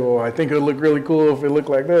I'll say, well, I think it would look really cool if it looked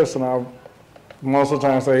like this. And I'll most of the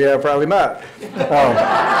time say, yeah, probably not.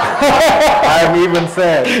 I've even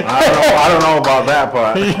said, I don't know about that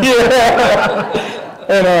part. Yeah.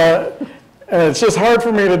 And it's just hard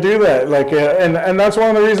for me to do that. Like, and that's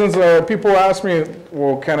one of the reasons people ask me,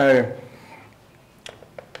 well, can I,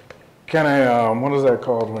 what is that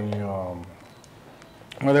called when you,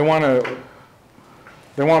 well, they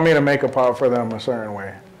want me to make a pot for them a certain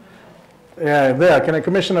way. Yeah, can I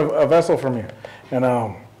commission a vessel from you?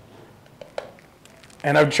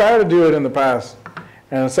 And I've tried to do it in the past.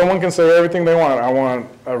 And someone can say everything they want. I want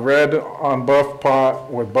a red on buff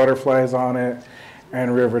pot with butterflies on it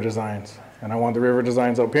and river designs. And I want the river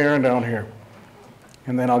designs up here and down here.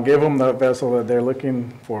 And then I'll give them the vessel that they're looking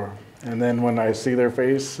for. And then when I see their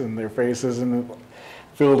face and their face isn't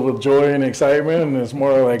filled with joy and excitement and it's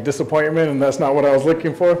more like disappointment and that's not what I was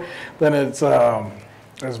looking for, then it's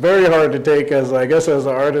very hard to take as an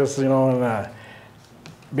artist, you know, and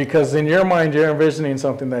because in your mind you're envisioning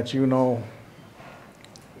something that you know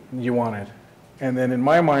you wanted. And then in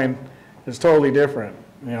my mind, it's totally different.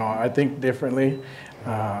 You know, I think differently.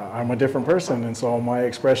 I'm a different person, and so my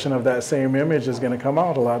expression of that same image is going to come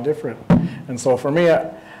out a lot different. And so for me,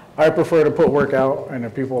 I prefer to put work out, and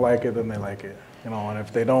if people like it, then they like it. You know, and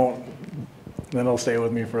if they don't, then they'll stay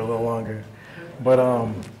with me for a little longer. But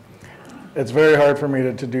it's very hard for me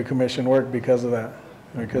to do commission work because of that,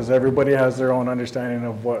 because everybody has their own understanding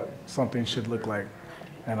of what something should look like.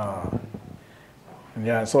 And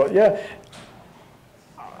yeah, so yeah,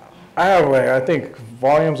 I have I think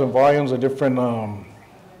volumes and volumes of different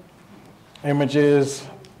images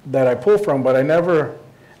that I pull from, but I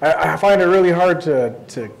find it really hard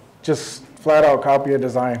to just flat out copy a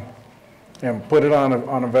design and put it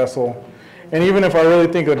on a vessel. And even if I really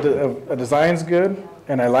think a design's good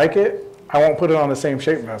and I like it, I won't put it on the same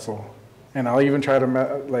shape vessel. And I'll even try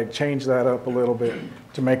to change that up a little bit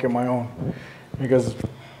to make it my own. Because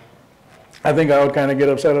I think I would kind of get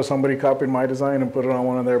upset if somebody copied my design and put it on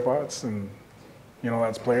one of their pots. And, you know,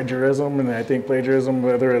 that's plagiarism. And I think plagiarism,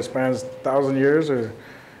 whether it spans 1,000 years or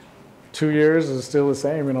 2 years, is still the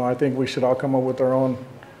same. You know, I think we should all come up with our own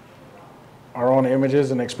images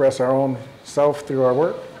and express our own self through our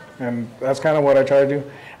work. And that's kind of what I try to do.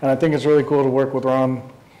 And I think it's really cool to work with Ron,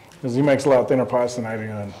 because he makes a lot thinner pots than I do.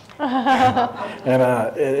 And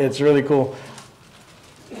it's really cool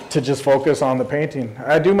to just focus on the painting.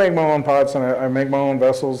 I do make my own pots and I make my own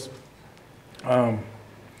vessels. Well,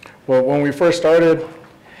 when we first started,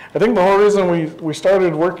 I think the whole reason we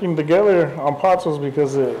started working together on pots was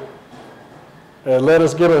because it let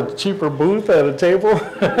us get a cheaper booth at a table.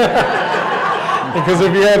 Because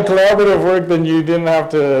if you had collaborative work, then you didn't have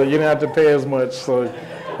to pay as much. So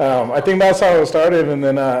I think that's how it started, and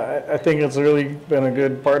then I think it's really been a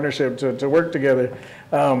good partnership to work together,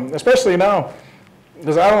 especially now,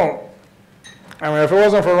 because I mean, if it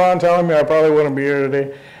wasn't for Ron telling me, I probably wouldn't be here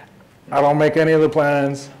today. I don't make any of the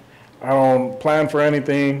plans. I don't plan for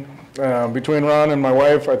anything. Between Ron and my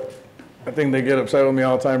wife, I think they get upset with me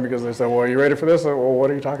all the time because they say, well, are you ready for this? Well, what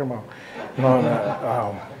are you talking about? You know,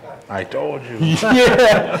 and, I told you.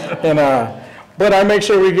 yeah, and but I make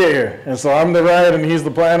sure we get here, and so I'm the ride and he's the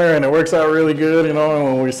planner, and it works out really good, you know. And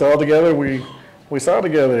when we sell together, we sell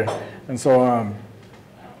together, and so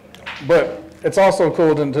but it's also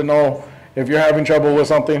cool to know if you're having trouble with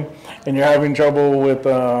something, and you're having trouble with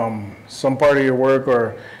some part of your work,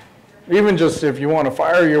 or even just if you want to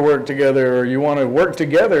fire your work together, or you want to work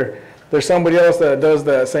together, there's somebody else that does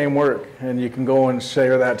that same work, and you can go and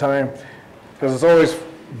share that time, because it's always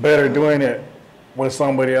better doing it with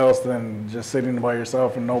somebody else than just sitting by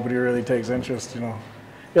yourself and nobody really takes interest, you know.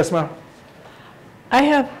 Yes, ma'am? I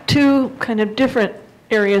have two kind of different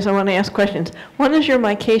areas I want to ask questions. One is your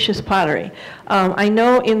micaceous pottery. I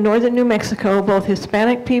know in northern New Mexico, both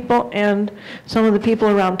Hispanic people and some of the people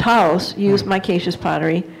around Taos use micaceous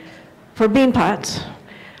pottery for bean pots.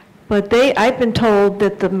 But I've been told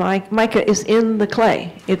that the mica is in the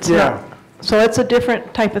clay. It's not. So it's a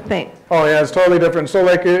different type of thing. Oh yeah, it's totally different. So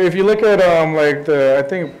like if you look at like I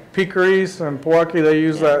think Pecaries and Pewaukee, they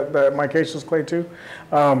use that micaceous clay too.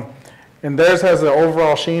 And theirs has an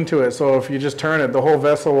overall sheen to it. So if you just turn it, the whole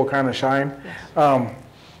vessel will kind of shine. Yes.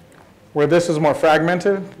 Where this is more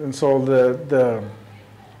fragmented, and so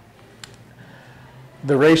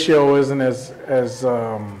the ratio isn't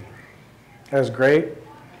as great.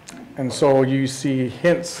 And so you see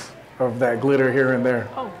hints of that glitter here and there.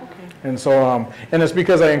 Oh, okay. And so, and it's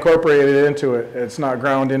because I incorporated it into it. It's not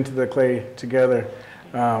ground into the clay together.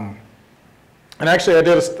 And actually, I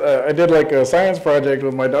did like a science project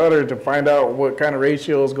with my daughter to find out what kind of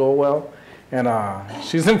ratios go well. And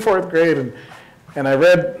she's in 4th grade, and I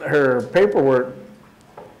read her paperwork,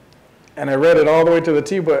 and I read it all the way to the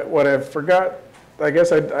T. But what I forgot, I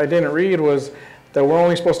guess I didn't read, was that we're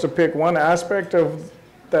only supposed to pick one aspect of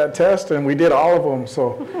that test, and we did all of them.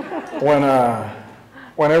 So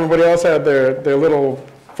when everybody else had their little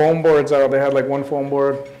foam boards out, they had like one foam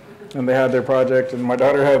board, and they had their project, and my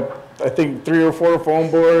daughter had, I think, 3 or 4 foam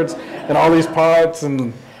boards and all these pots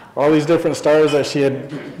and all these different stars that she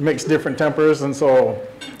had mixed different tempers. And so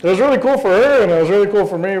it was really cool for her, and it was really cool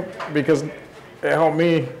for me because it helped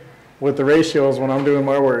me with the ratios when I'm doing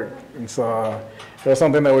my work. And so it was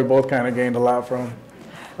something that we both kind of gained a lot from.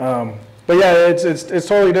 But yeah, it's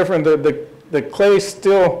totally different. The clay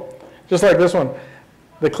still, just like this one,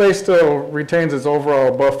 the clay still retains its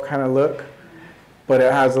overall buff kind of look, but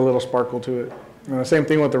it has a little sparkle to it. And the same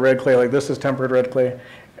thing with the red clay. Like this is tempered red clay,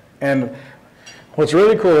 and what's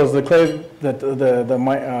really cool is the clay, the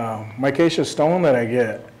micaceous stone that I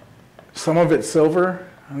get. Some of it's silver,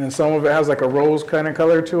 and then some of it has like a rose kind of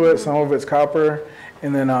color to it. Some of it's copper,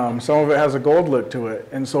 and then some of it has a gold look to it.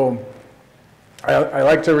 And so I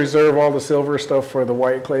like to reserve all the silver stuff for the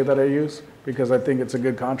white clay that I use, because I think it's a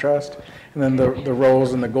good contrast. And then the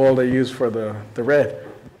rose and the gold I use for the red.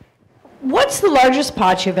 What's the largest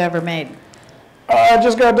pot you've ever made? I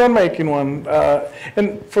just got done making one.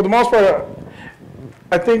 And for the most part,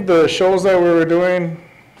 I think the shows that we were doing,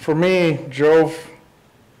 for me, drove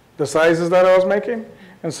the sizes that I was making.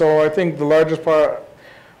 And so I think the largest pot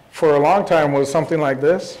for a long time was something like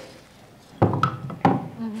this.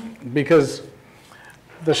 Because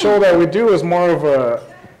the show that we do is more of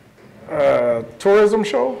a tourism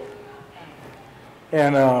show.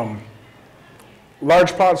 And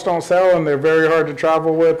large pots don't sell, and they're very hard to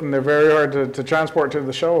travel with, and they're very hard to transport to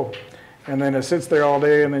the show. And then it sits there all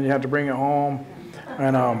day, and then you have to bring it home.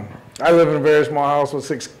 And I live in a very small house with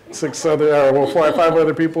five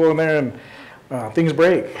other people in there, and things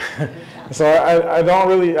break. So I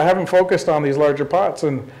haven't focused on these larger pots.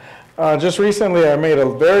 And just recently I made a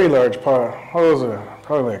very large pot. What was it?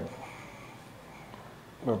 Probably like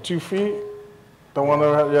about 2 feet. The one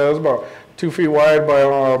that it was about 2 feet wide by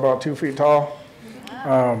about 2 feet tall.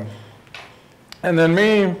 And then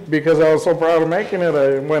me, because I was so proud of making it,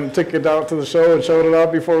 I went and took it out to the show and showed it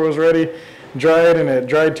out before it was ready, dried, and it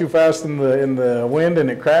dried too fast in the wind, and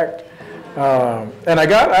it cracked. And I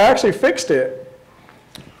actually fixed it,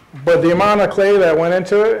 but the amount of clay that went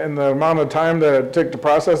into it and the amount of time that it took to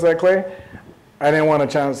process that clay, I didn't want to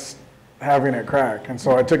chance having it crack. And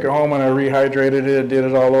so I took it home and I rehydrated it, did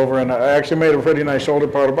it all over, and I actually made a pretty nice shoulder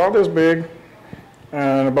pot about this big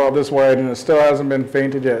and about this wide, and it still hasn't been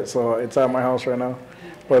painted yet, so it's at my house right now.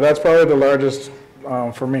 But that's probably the largest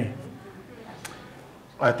for me.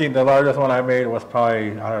 I think the largest one I made was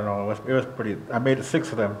probably, I don't know, it was pretty, I made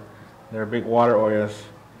 6 of them. They're big water oyas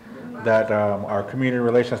that our community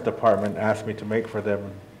relations department asked me to make for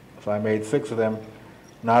them. So I made 6 of them.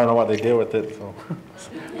 Now I don't know what they did with it, so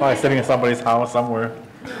probably sitting in somebody's house somewhere.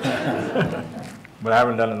 But I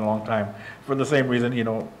haven't done it in a long time. For the same reason, you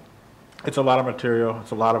know, it's a lot of material,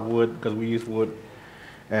 it's a lot of wood, because we use wood,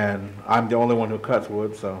 and I'm the only one who cuts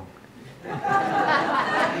wood, so.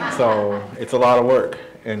 So it's a lot of work,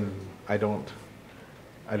 and I don't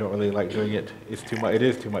really like doing it. It's too much. It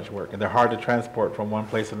is too much work, and they're hard to transport from one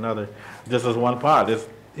place to another. Just as one pot, it's,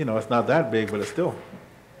 you know, it's not that big, but it's still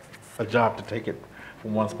a job to take it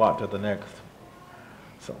from one spot to the next.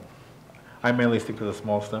 So I mainly stick to the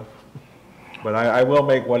small stuff, but I will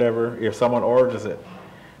make whatever if someone orders it.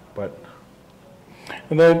 But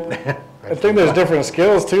And then I think there's different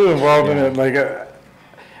skills too involved in it. Like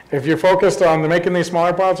if you're focused on making these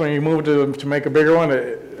smaller pots, when you move to make a bigger one,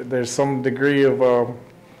 there's some degree of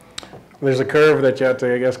there's a curve that you have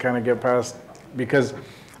to, I guess, kind of get past, because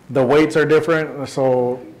the weights are different.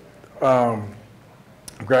 So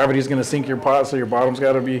gravity's going to sink your pot, so your bottom's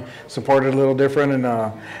got to be supported a little different. And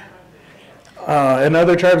in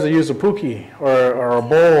other tribes, they use a puki or a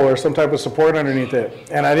bowl or some type of support underneath it.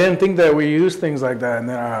 And I didn't think that we used things like that. And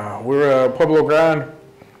then we were at Pueblo Grande,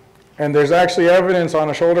 and there's actually evidence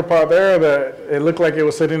on a shoulder pot there that it looked like it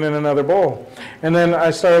was sitting in another bowl. And then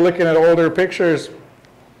I started looking at older pictures,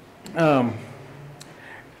 and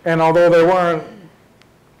although they weren't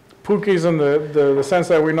pukis in the sense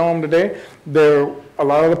that we know them today, a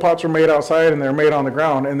lot of the pots were made outside and they're made on the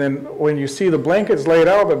ground. And then when you see the blankets laid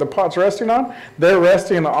out that the pot's resting on, they're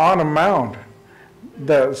resting on a mound.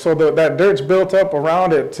 So that dirt's built up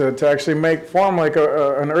around it to actually form like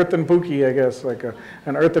an earthen puki, I guess, like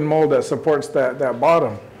an earthen mold that supports that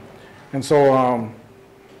bottom. And so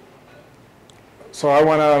so I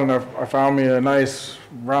went out and I found me a nice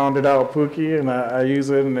rounded out puki, and I use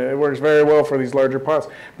it, and it works very well for these larger pots,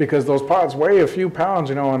 because those pots weigh a few pounds,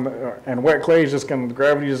 you know, and wet clay is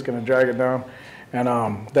gravity is just going to drag it down, and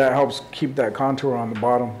that helps keep that contour on the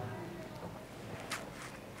bottom.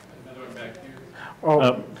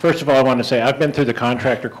 First of all, I want to say I've been through the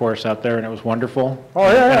contractor course out there, and it was wonderful. Oh,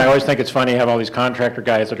 yeah, And I yeah. always think it's funny, you have all these contractor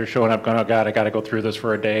guys that are showing up going, oh God, I got to go through this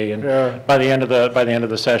for a day. And Yeah. by the end of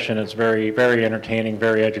the session, it's very, very entertaining,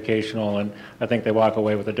 very educational, and I think they walk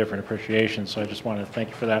away with a different appreciation. So I just wanted to thank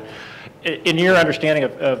you for that. In your understanding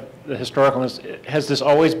of the historicalness, has this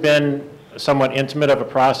always been somewhat intimate of a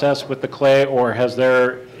process with the clay, or has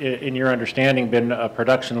there, in your understanding, been a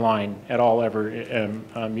production line at all ever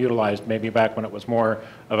utilized, maybe back when it was more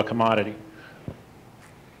of a commodity?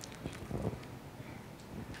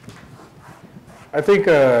 I think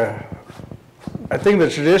the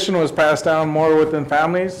tradition was passed down more within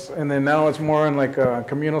families, and then now it's more in like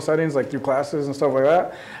communal settings, like through classes and stuff like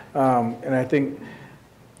that. And I think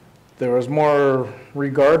there was more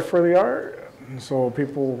regard for the art, and so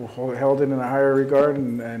people held it in a higher regard.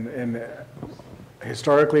 And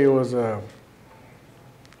historically, it was a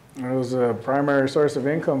primary source of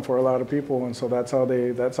income for a lot of people, and so that's how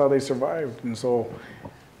they survived. And so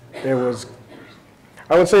it was.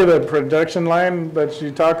 I would say the production line that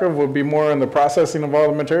you talk of would be more in the processing of all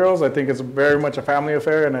the materials. I think it's very much a family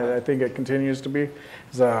affair, and I think it continues to be.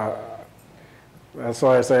 That's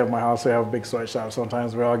why I say at my house we have a big sweatshop.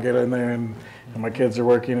 Sometimes we all get in there, and my kids are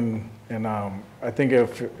working. And I think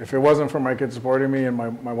if it wasn't for my kids supporting me and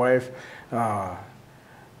my wife,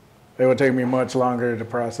 it would take me much longer to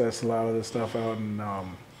process a lot of this stuff out. And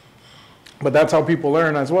but that's how people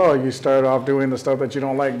learn as well. You start off doing the stuff that you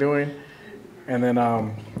don't like doing, and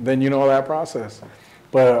then you know that process.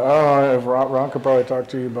 But I don't know if Ron could probably talk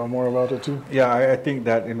to you more about it too. Yeah, I think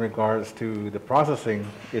that in regards to the processing,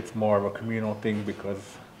 it's more of a communal thing, because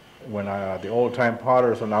when the old-time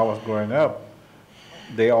potters, when I was growing up,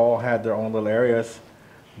 they all had their own little areas,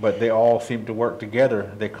 but they all seemed to work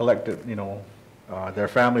together. They collected, you know, their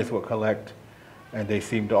families would collect, and they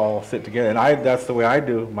seemed to all sit together. And that's the way I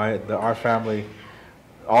do. Our family,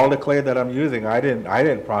 all the clay that I'm using, I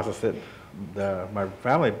didn't process it. My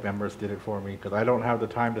family members did it for me, because I don't have the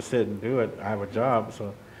time to sit and do it. I have a job,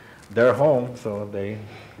 so they're home, so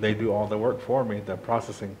they do all the work for me, the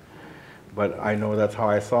processing. But I know that's how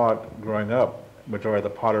I saw it growing up. Majority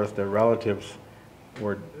of the potters, their relatives,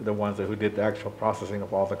 were the ones who did the actual processing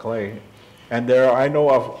of all the clay. And I know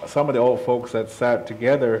of some of the old folks that sat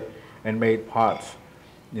together and made pots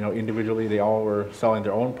you know, individually they all were selling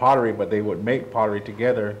their own pottery, but they would make pottery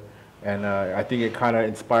together. And I think it kind of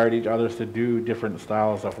inspired each other to do different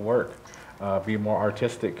styles of work, be more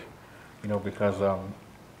artistic, you know, because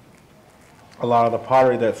a lot of the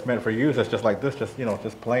pottery that's meant for use is just like this, just, you know,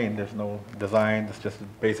 just plain. There's no design, it's just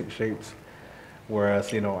basic shapes.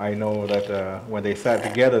 Whereas, you know, I know that when they sat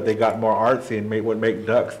together, they got more artsy and would make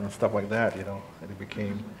ducks and stuff like that, you know. And it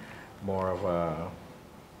became more of a,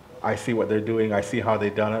 I see what they're doing, I see how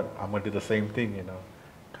they've done it, I'm going to do the same thing, you know.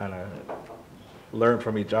 Kind of learn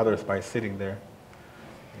from each other by sitting there.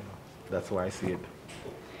 You know, that's why I see it.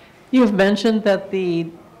 You've mentioned that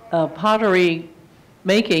the pottery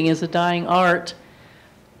making is a dying art,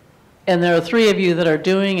 and there are 3 of you that are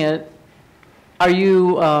doing it. Are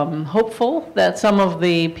you hopeful that some of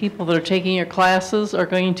the people that are taking your classes are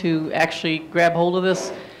going to actually grab hold of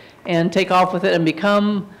this and take off with it and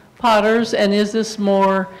become potters? And is this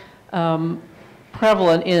more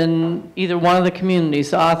prevalent in either one of the communities,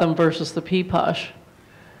 the Otham versus the Peeposh?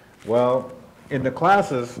 Well, in the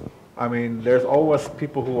classes, I mean, there's always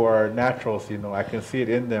people who are naturals, you know, I can see it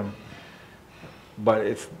in them.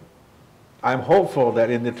 But I'm hopeful that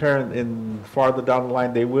in farther down the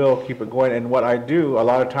line, they will keep it going. And what I do a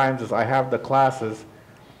lot of times is I have the classes,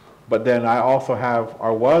 but then I also have,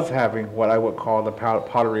 or was having, what I would call the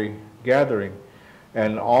pottery gathering.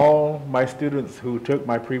 And all my students who took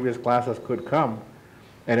my previous classes could come.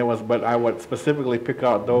 But I would specifically pick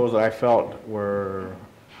out those that I felt were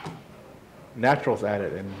naturals at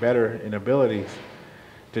it and better in abilities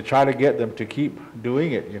to try to get them to keep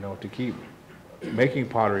doing it, you know, to keep making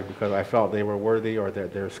pottery, because I felt they were worthy, or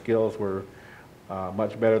that their skills were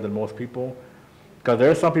much better than most people. Because there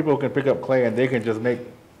are some people who can pick up clay and they can just make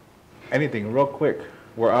anything real quick,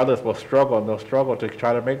 where others will struggle, and they'll struggle to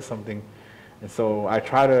try to make something. And so I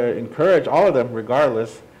try to encourage all of them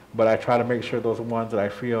regardless, but I try to make sure those ones that I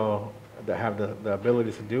feel that have the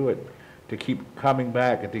ability to do it, to keep coming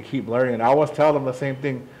back and to keep learning. And I always tell them the same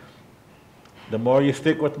thing: the more you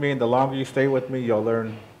stick with me and the longer you stay with me, you'll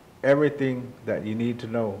learn everything that you need to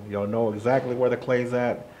know. You'll know exactly where the clay's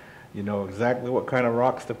at, you know exactly what kind of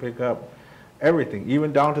rocks to pick up, everything,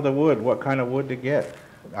 even down to the wood, what kind of wood to get.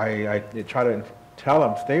 I try to tell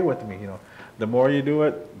them, stay with me, you know. The more you do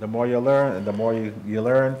it, the more you'll learn, and the more you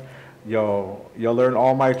learn, you'll learn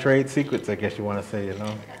all my trade secrets, I guess you want to say, you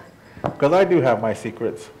know. Because I do have my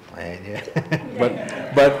secrets.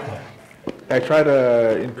 but I try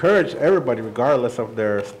to encourage everybody regardless of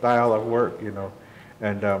their style of work, you know.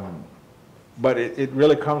 And but it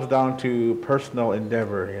really comes down to personal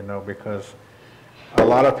endeavor, you know, because a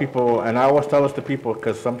lot of people, and I always tell this to people,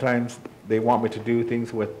 because sometimes they want me to do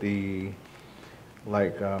things with the,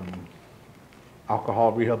 like,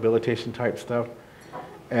 alcohol rehabilitation type stuff.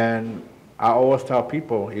 And I always tell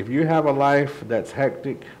people, if you have a life that's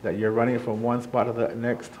hectic, that you're running from one spot to the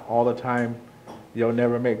next all the time, you'll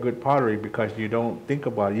never make good pottery, because you don't think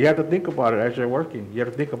about it. You have to think about it as you're working. You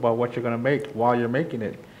have to think about what you're going to make while you're making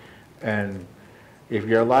it. And if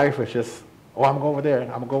your life is just, oh, I'm going over there, I'm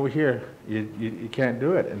going to go over here, you can't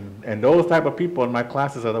do it. And those type of people in my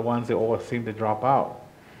classes are the ones that always seem to drop out,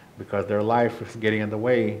 because their life is getting in the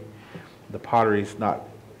way. The pottery's not,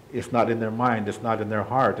 it's not in their mind, it's not in their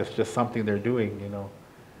heart, it's just something they're doing, you know.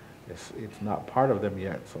 It's not part of them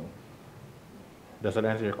yet. So does that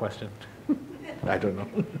answer your question? I don't know.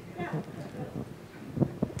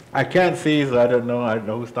 I can't see, so I don't know. I don't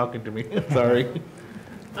know who's talking to me. Sorry.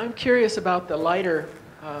 I'm curious about the lighter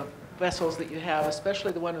vessels that you have,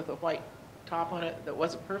 especially the one with the white top on it that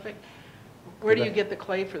wasn't perfect. Where do you get the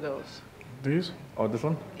clay for those? These? Oh, this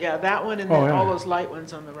one? Yeah, that one, and Oh, then yeah. all those light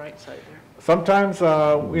ones on the right side there. Sometimes,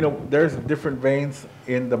 you know, there's different veins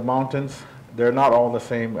in the mountains. They're not all the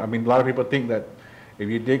same. I mean, a lot of people think that if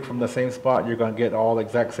you dig from the same spot, you're going to get all the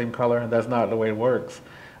exact same color, and that's not the way it works.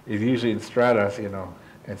 It's usually in stratus, you know.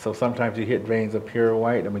 And so sometimes you hit veins of pure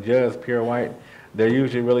white. I mean, just pure white. They're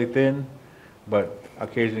usually really thin, but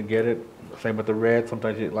occasionally get it. Same with the red.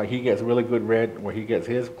 Sometimes, like, he gets really good red where he gets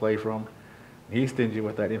his clay from. He's stingy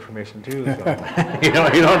with that information too, so you know,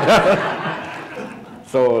 you don't know.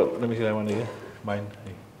 So let me see that one again. Mine.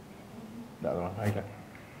 That one. Okay.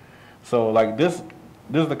 So like this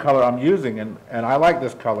is the color I'm using, and I like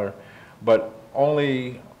this color, but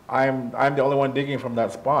only I'm the only one digging from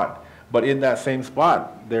that spot. But in that same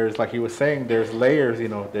spot, there's, like he was saying, there's layers. You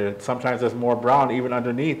know, sometimes there's more brown even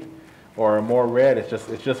underneath, or more red. It's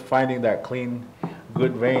just finding that clean,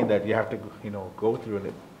 good vein that you have to, you know, go through,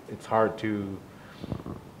 and it's hard to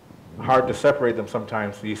separate them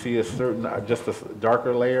sometimes. You see a certain, just a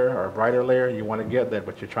darker layer or a brighter layer, you want to get that,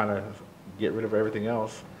 but you're trying to get rid of everything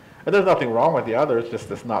else. And there's nothing wrong with the other, it's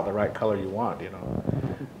just it's not the right color you want, you know.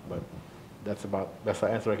 that's the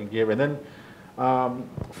answer I can give. And then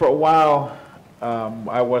for a while,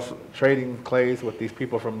 I was trading clays with these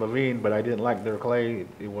people from Levine, but I didn't like their clay.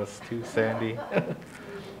 It was too sandy.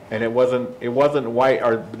 And it wasn't white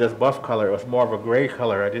or this buff color. It was more of a gray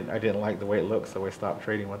color. I didn't like the way it looked, so I stopped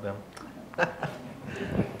trading with them.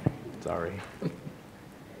 Sorry.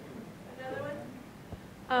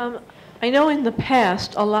 I know in the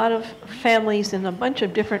past, a lot of families in a bunch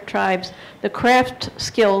of different tribes, the craft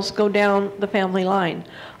skills go down the family line.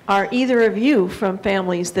 Are either of you from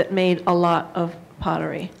families that made a lot of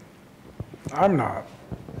pottery? I'm not.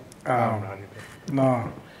 I'm not either.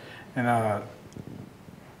 No.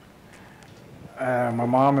 And my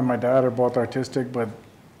mom and my dad are both artistic, but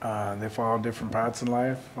they follow different paths in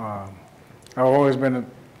life. I've always been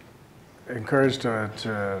encouraged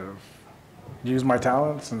to use my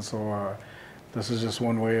talents, and so this is just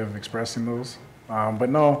one way of expressing those. But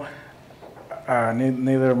no,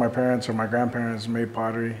 neither of my parents or my grandparents made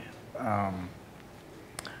pottery.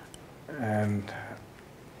 And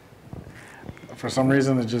for some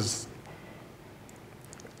reason,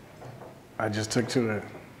 I just took to it.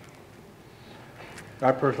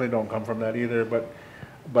 I personally don't come from that either, but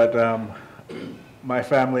my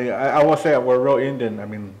family, I will say we're real Indian. I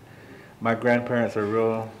mean, my grandparents are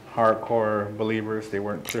real hardcore believers. They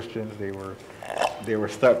weren't Christians. They were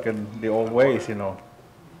stuck in the old ways, you know.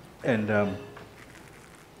 And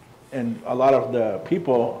a lot of the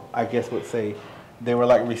people, I guess, would say they were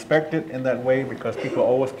like respected in that way because people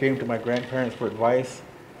always came to my grandparents for advice.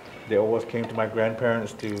 They always came to my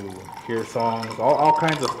grandparents to hear songs, all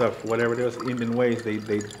kinds of stuff, whatever it was, Indian ways, they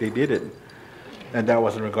did it. And that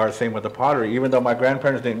was in regards, same with the pottery. Even though my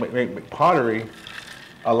grandparents didn't make pottery,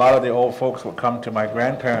 a lot of the old folks would come to my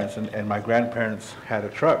grandparents, and my grandparents had a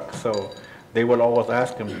truck. So they would always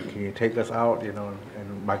ask them, can you take us out, you know,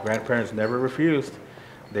 and my grandparents never refused.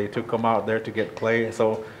 They took them out there to get clay.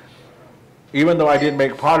 So even though I didn't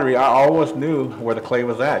make pottery, I always knew where the clay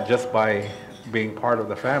was at just by being part of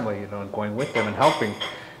the family, you know, and going with them and helping.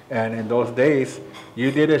 And in those days,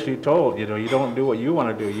 you did as you told, you know, you don't do what you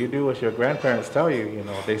want to do. You do as your grandparents tell you, you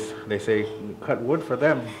know. They say, cut wood for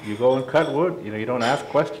them. You go and cut wood, you know, you don't ask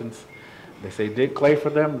questions. They say, dig clay for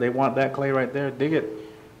them. They want that clay right there, dig it.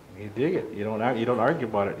 You dig it. You don't argue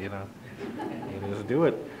about it, you know. You just do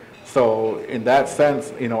it. So in that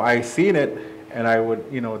sense, you know, I seen it, and I would,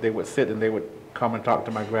 you know, they would sit and they would come and talk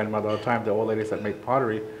to my grandmother all the time, the old ladies that make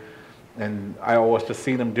pottery. And I always just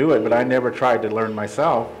seen them do it, but I never tried to learn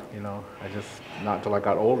myself, you know. I just, not until I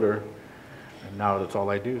got older, and now that's all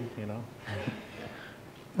I do, you know.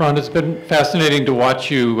 Ron, it's been fascinating to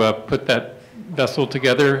watch you put that vessel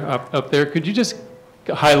together up there. Could you just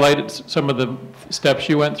highlight some of the steps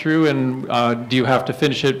you went through, and do you have to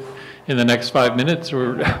finish it in the next 5 minutes,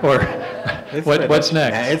 or what's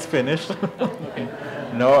next? Yeah, it's finished.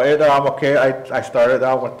 No, I'm okay. I started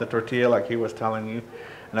out with the tortilla like he was telling you,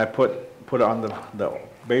 and I put it on the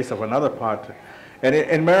base of another pot. And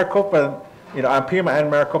in Maricopa, you know, I'm Pima and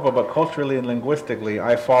Maricopa, but culturally and linguistically,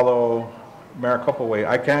 I follow Maricopa way.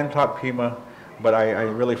 I can talk Pima, but I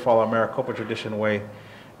really follow Maricopa tradition way.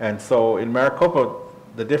 And so in Maricopa,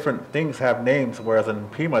 the different things have names, whereas in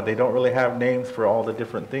Pima, they don't really have names for all the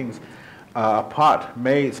different things. A pot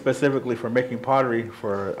made specifically for making pottery,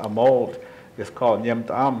 for a mold, is called nyem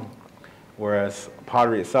ta'am, whereas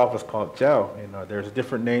pottery itself is called gel. You know, there's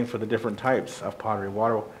different names for the different types of pottery,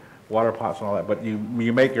 water pots and all that. But you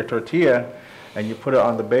make your tortilla, and you put it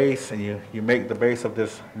on the base, and you make the base of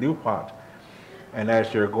this new pot. And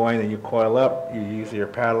as you're going and you coil up, you use your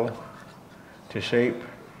paddle to shape.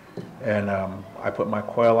 And I put my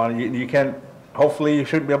coil on. You can, hopefully you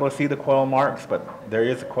shouldn't be able to see the coil marks, but there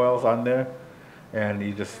is coils on there. And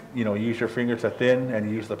you just, you know, use your fingers to thin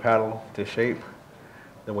and use the paddle to shape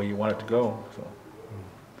the way you want it to go. So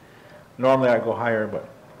normally I go higher, but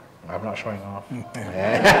I'm not showing off. I'm just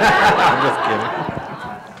kidding.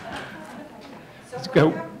 Let's go.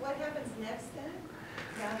 What happens next then?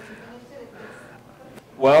 Now that you finished it?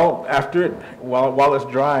 Well, after it, while it's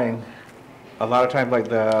drying, a lot of times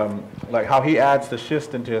like how he adds the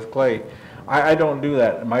schist into his clay, I don't do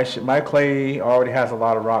that. My clay already has a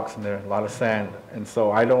lot of rocks in there, a lot of sand, and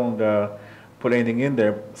so I don't put anything in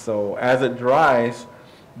there. So as it dries,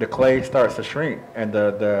 the clay starts to shrink and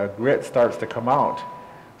the grit starts to come out.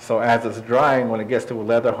 So as it's drying, when it gets to a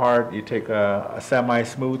leather hard, you take a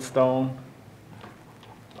semi-smooth stone.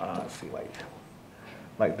 Let's see,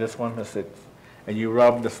 like this one, and you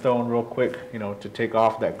rub the stone real quick, you know, to take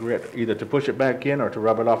off that grit, either to push it back in or to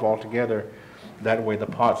rub it off altogether. That way the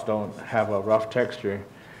pots don't have a rough texture.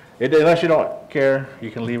 Unless you don't care, you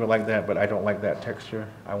can leave it like that, but I don't like that texture.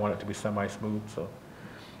 I want it to be semi-smooth, so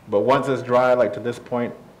But once it's dry, like to this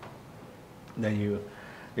point, then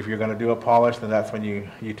if you're going to do a polish, then that's when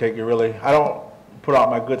you take your really, I don't put out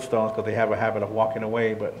my good stones because they have a habit of walking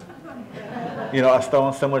away, but a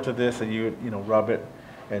stone similar to this, and you rub it,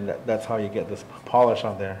 and that's how you get this polish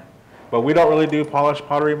on there. But we don't really do polished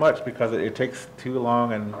pottery much because it takes too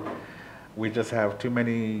long, and we just have too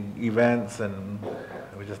many events, and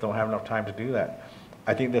we just don't have enough time to do that.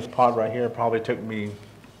 I think this pot right here probably took me,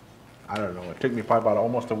 I don't know, it took me probably about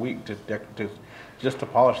almost a week just to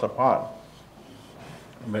polish the pot.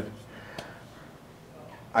 But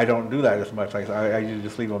I don't do that as much. I usually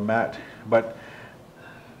just leave them matte. But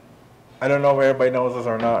I don't know if everybody knows this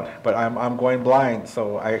or not, but I'm going blind,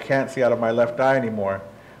 so I can't see out of my left eye anymore.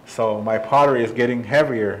 So my pottery is getting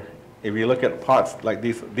heavier. If you look at pots like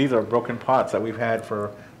these are broken pots that we've had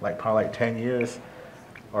for probably 10 years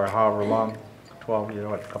or however long, 12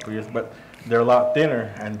 years, a couple of years, but they're a lot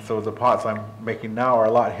thinner, and so the pots I'm making now are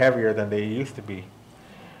a lot heavier than they used to be.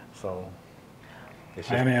 So it's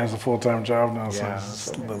just, and he has a full-time job now, yeah,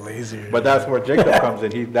 so it's a little lazier. But that's where Jacob comes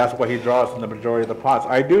in. That's what he draws in the majority of the pots.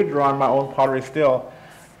 I do draw on my own pottery still.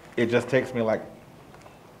 It just takes me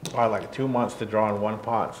probably 2 months to draw in one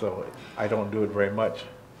pot, so I don't do it very much.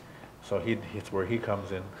 So it's where he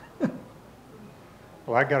comes in.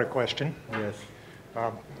 Well, I got a question. Yes.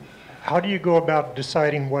 How do you go about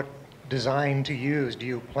deciding what design to use? Do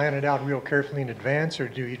you plan it out real carefully in advance, or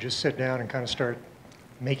do you just sit down and kind of start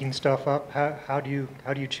making stuff up? How do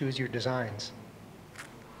you choose your designs?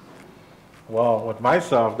 Well, with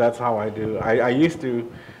myself, that's how I do. I used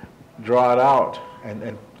to draw it out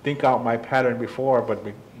and think out my pattern before, but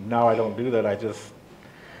now I don't do that.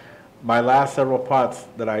 My last several pots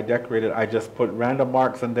that I decorated, I just put random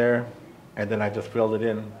marks in there, and then I just filled it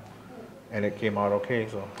in, and it came out okay.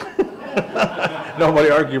 So nobody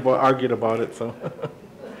argued about it. So,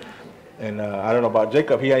 and I don't know about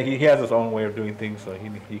Jacob. He has his own way of doing things, so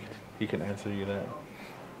he can answer you that.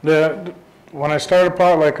 Yeah, when I start a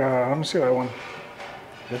pot, let me see that one.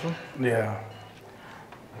 This one? Yeah.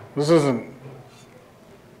 This isn't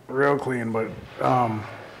real clean, but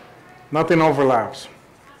nothing overlaps.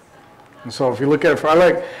 And so if you look at it, I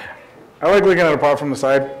like looking at a pot from the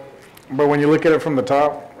side, but when you look at it from the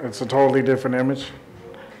top, it's a totally different image.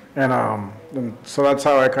 And so that's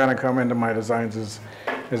how I kind of come into my designs is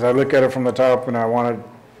I look at it from the top, and I want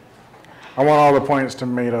all the points to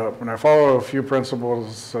mate up, and I follow a few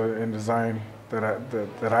principles in design that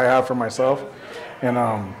I have for myself, and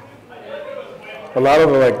a lot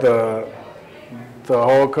of the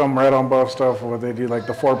Holcomb red on buff stuff where they do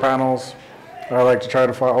the 4 panels. I like to try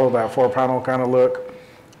to follow that 4 panel kind of look,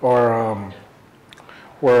 or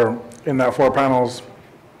where in that 4 panels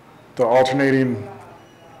the alternating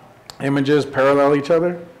images parallel each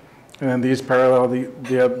other, and then these parallel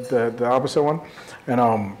the opposite one. And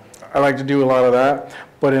I like to do a lot of that,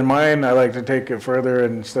 but in mine I like to take it further,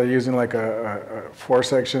 and instead of using a 4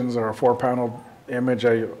 sections or a 4 panel image,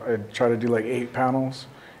 I try to do 8 panels,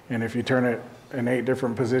 and if you turn it in 8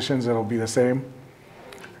 different positions, it'll be the same.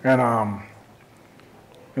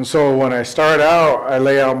 And so when I start out, I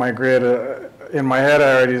lay out my grid. In my head,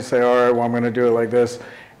 I already say, all right, well, I'm going to do it like this.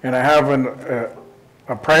 And I have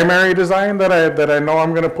a primary design that I know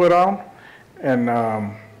I'm going to put on. And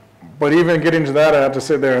but even getting to that, I have to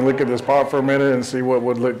sit there and look at this pot for a minute and see what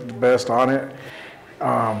would look best on it.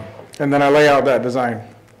 And then I lay out that design.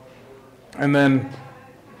 And then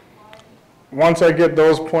once I get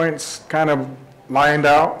those points kind of lined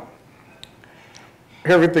out,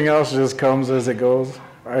 everything else just comes as it goes.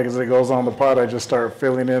 As it goes on the pot, I just start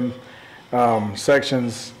filling in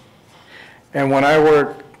sections. And when I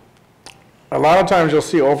work, a lot of times you'll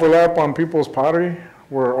see overlap on people's pottery,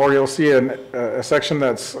 or you'll see a section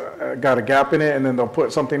that's got a gap in it, and then they'll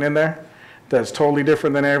put something in there that's totally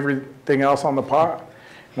different than everything else on the pot.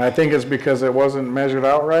 And I think it's because it wasn't measured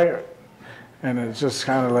out right, and it's just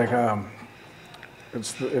kind of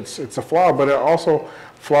it's a flaw. But it also,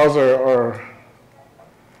 flaws are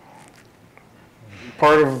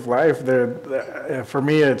part of life. For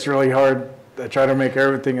me, it's really hard. I try to make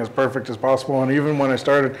everything as perfect as possible, and even when I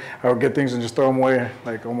started, I would get things and just throw them away,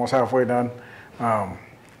 almost halfway done,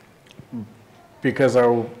 because I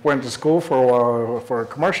went to school for a while for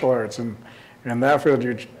commercial arts, and in that field,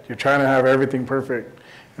 you're trying to have everything perfect,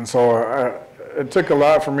 and so it took a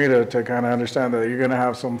lot for me to kind of understand that you're going to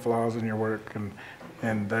have some flaws in your work,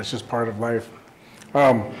 and that's just part of life.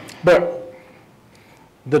 But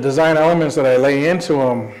the design elements that I lay into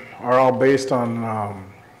them are all based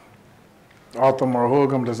on Altham or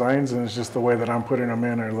Hoogam designs, and it's just the way that I'm putting them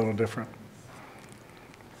in are a little different.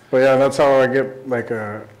 But yeah, that's how I get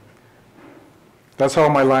that's how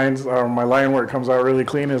my lines, or my line work comes out really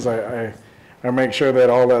clean, is I make sure that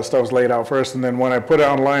all that stuff's laid out first, and then when I put it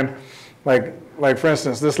on line, like for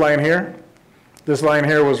instance, this line here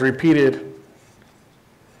was repeated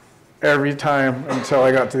every time until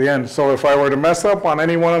I got to the end. So if I were to mess up on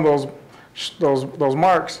any one of those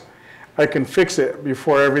marks, I can fix it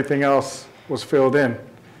before everything else was filled in.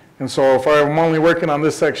 And so if I'm only working on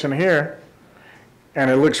this section here, and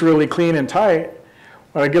it looks really clean and tight,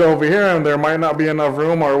 when I get over here and there might not be enough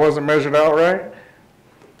room or it wasn't measured out right,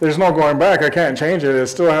 there's no going back. I can't change it. It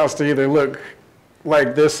still has to either look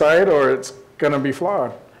like this side or it's going to be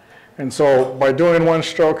flawed. And so by doing one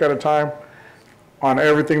stroke at a time on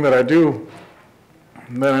everything that I do,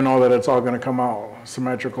 then I know that it's all going to come out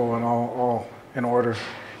symmetrical and all in order.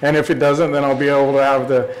 And if it doesn't, then I'll be able to have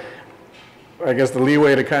the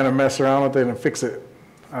leeway to kind of mess around with it and fix it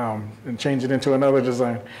and change it into another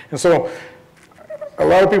design. And so a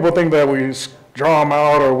lot of people think that we draw them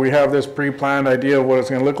out or we have this pre-planned idea of what it's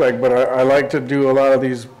going to look like, but I like to do a lot of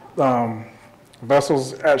these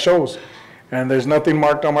vessels at shows. And there's nothing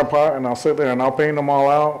marked on my pot, and I'll sit there and I'll paint them all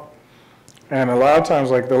out. And a lot of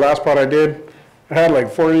times, like the last pot I did, I had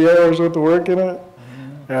like 40 hours worth of work in it.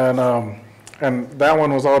 And that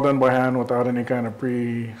one was all done by hand without any kind of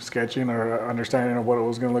pre-sketching or understanding of what it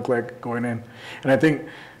was going to look like going in. And I think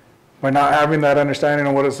by not having that understanding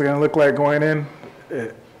of what it's going to look like going in,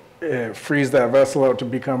 it frees that vessel out to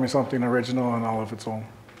becoming something original and all of its own.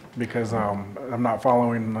 Because I'm not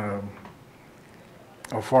following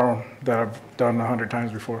a form that I've done 100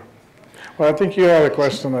 times before. Well, I think you had a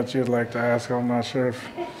question that you'd like to ask. I'm not sure if...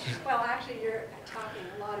 Well, actually, you're talking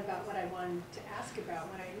a lot about what I wanted to ask about.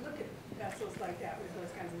 When I look at vessels like that with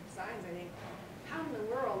those kinds of designs, I think, how in the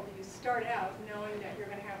world do you start out knowing that you're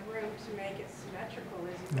going to have room to make it symmetrical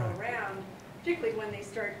as you go around, particularly when they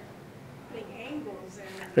start putting angles and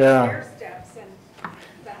stair steps, and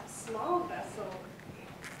that small vessel,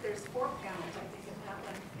 there's 4 pounds, I think, in that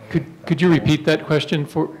one. Could you repeat that question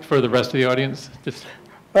for the rest of the audience? Just.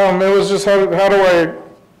 It was just how do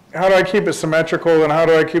I keep it symmetrical, and how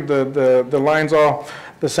do I keep the lines all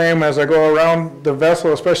the same as I go around the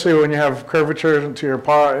vessel, especially when you have curvature to your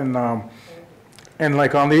pot, and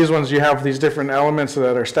like on these ones you have these different elements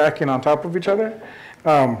that are stacking on top of each other.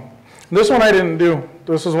 This one I didn't do.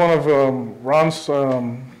 This was one of Ron's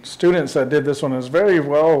students that did this one. It's very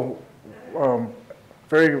well,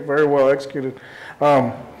 very well executed.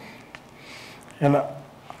 And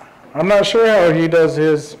I'm not sure how he does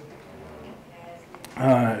his.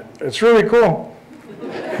 It's really cool.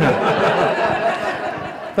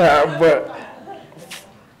 But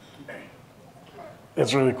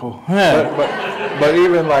it's really cool. But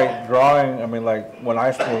even like drawing, I mean, like when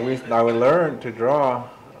I would learn to draw,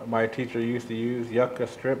 my teacher used to use yucca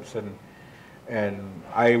strips, and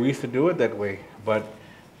I used to do it that way. But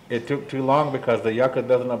it took too long because the yucca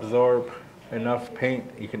doesn't absorb enough paint.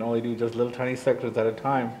 You can only do just little tiny sections at a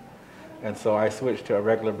time. And so I switched to a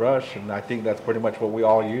regular brush, and I think that's pretty much what we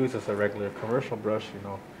all use as a regular commercial brush, you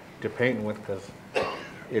know, to paint with, because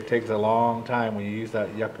it takes a long time when you use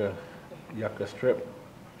that yucca strip.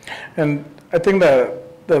 And I think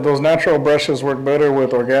that those natural brushes work better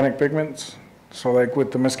with organic pigments. So like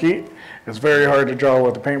with the mesquite, it's very hard to draw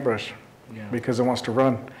with a paintbrush because it wants to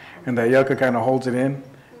run, and that yucca kind of holds it in.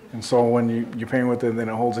 And so when you paint with it, then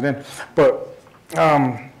it holds it in. But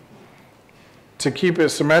to keep it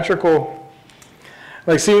symmetrical,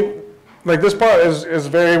 like this pot is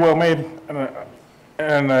very well made,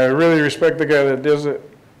 and I really respect the guy that does it.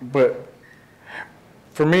 But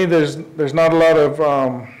for me, there's not a lot of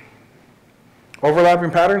overlapping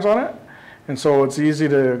patterns on it, and so it's easy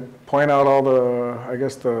to point out all the, I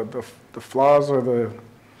guess, the flaws or the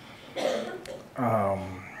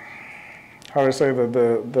how do I say,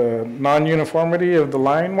 the non-uniformity of the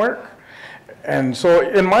line work. And so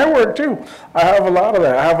in my work too, I have a lot of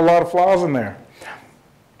that. I have a lot of flaws in there.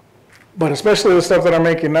 But especially the stuff that I'm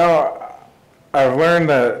making now, I've learned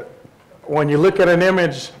that when you look at an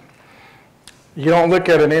image, you don't look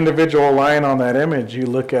at an individual line on that image, you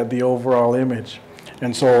look at the overall image.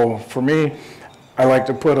 And so for me, I like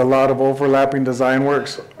to put a lot of overlapping design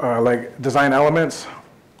works, like design elements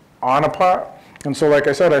on a pot. And so like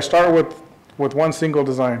I said, I start with one single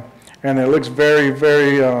design, and it looks very,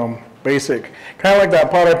 very basic. Kind of like that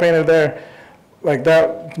pot I painted there, like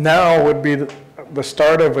that now would be the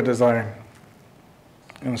start of a design.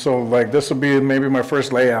 And so like this would be maybe my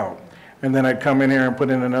first layout. And then I'd come in here and put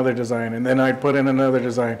in another design, and then I'd put in another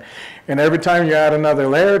design. And every time you add another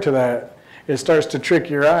layer to that, it starts to trick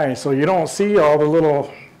your eye. So you don't see all the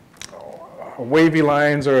little wavy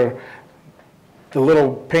lines or the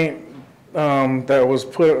little paint that was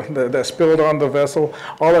that spilled on the vessel,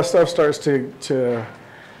 all that stuff starts to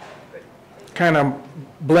kind of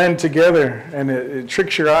blend together, and it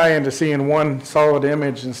tricks your eye into seeing one solid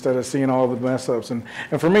image instead of seeing all the mess ups. And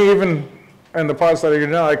for me, even in the pots that are here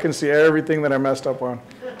now, I can see everything that I messed up on,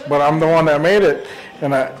 but I'm the one that made it.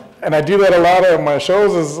 And I do that a lot at my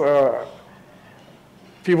shows. Is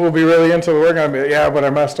people will be really into the work, and I'll be, yeah, but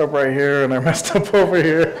I messed up right here, and I messed up over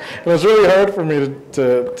here. And it's really hard for me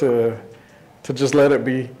to just let it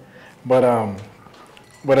be. But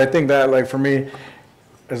I think that, like, for me,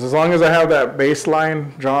 is as long as I have that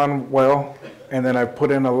baseline drawn well, and then I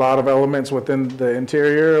put in a lot of elements within the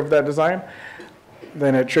interior of that design,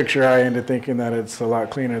 then it tricks your eye into thinking that it's a lot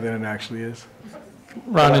cleaner than it actually is.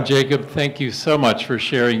 Ron and Jacob, thank you so much for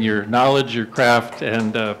sharing your knowledge, your craft,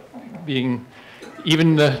 and being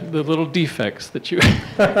even the little defects that you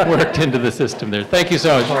worked into the system there. Thank you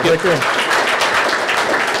so much. Thank you.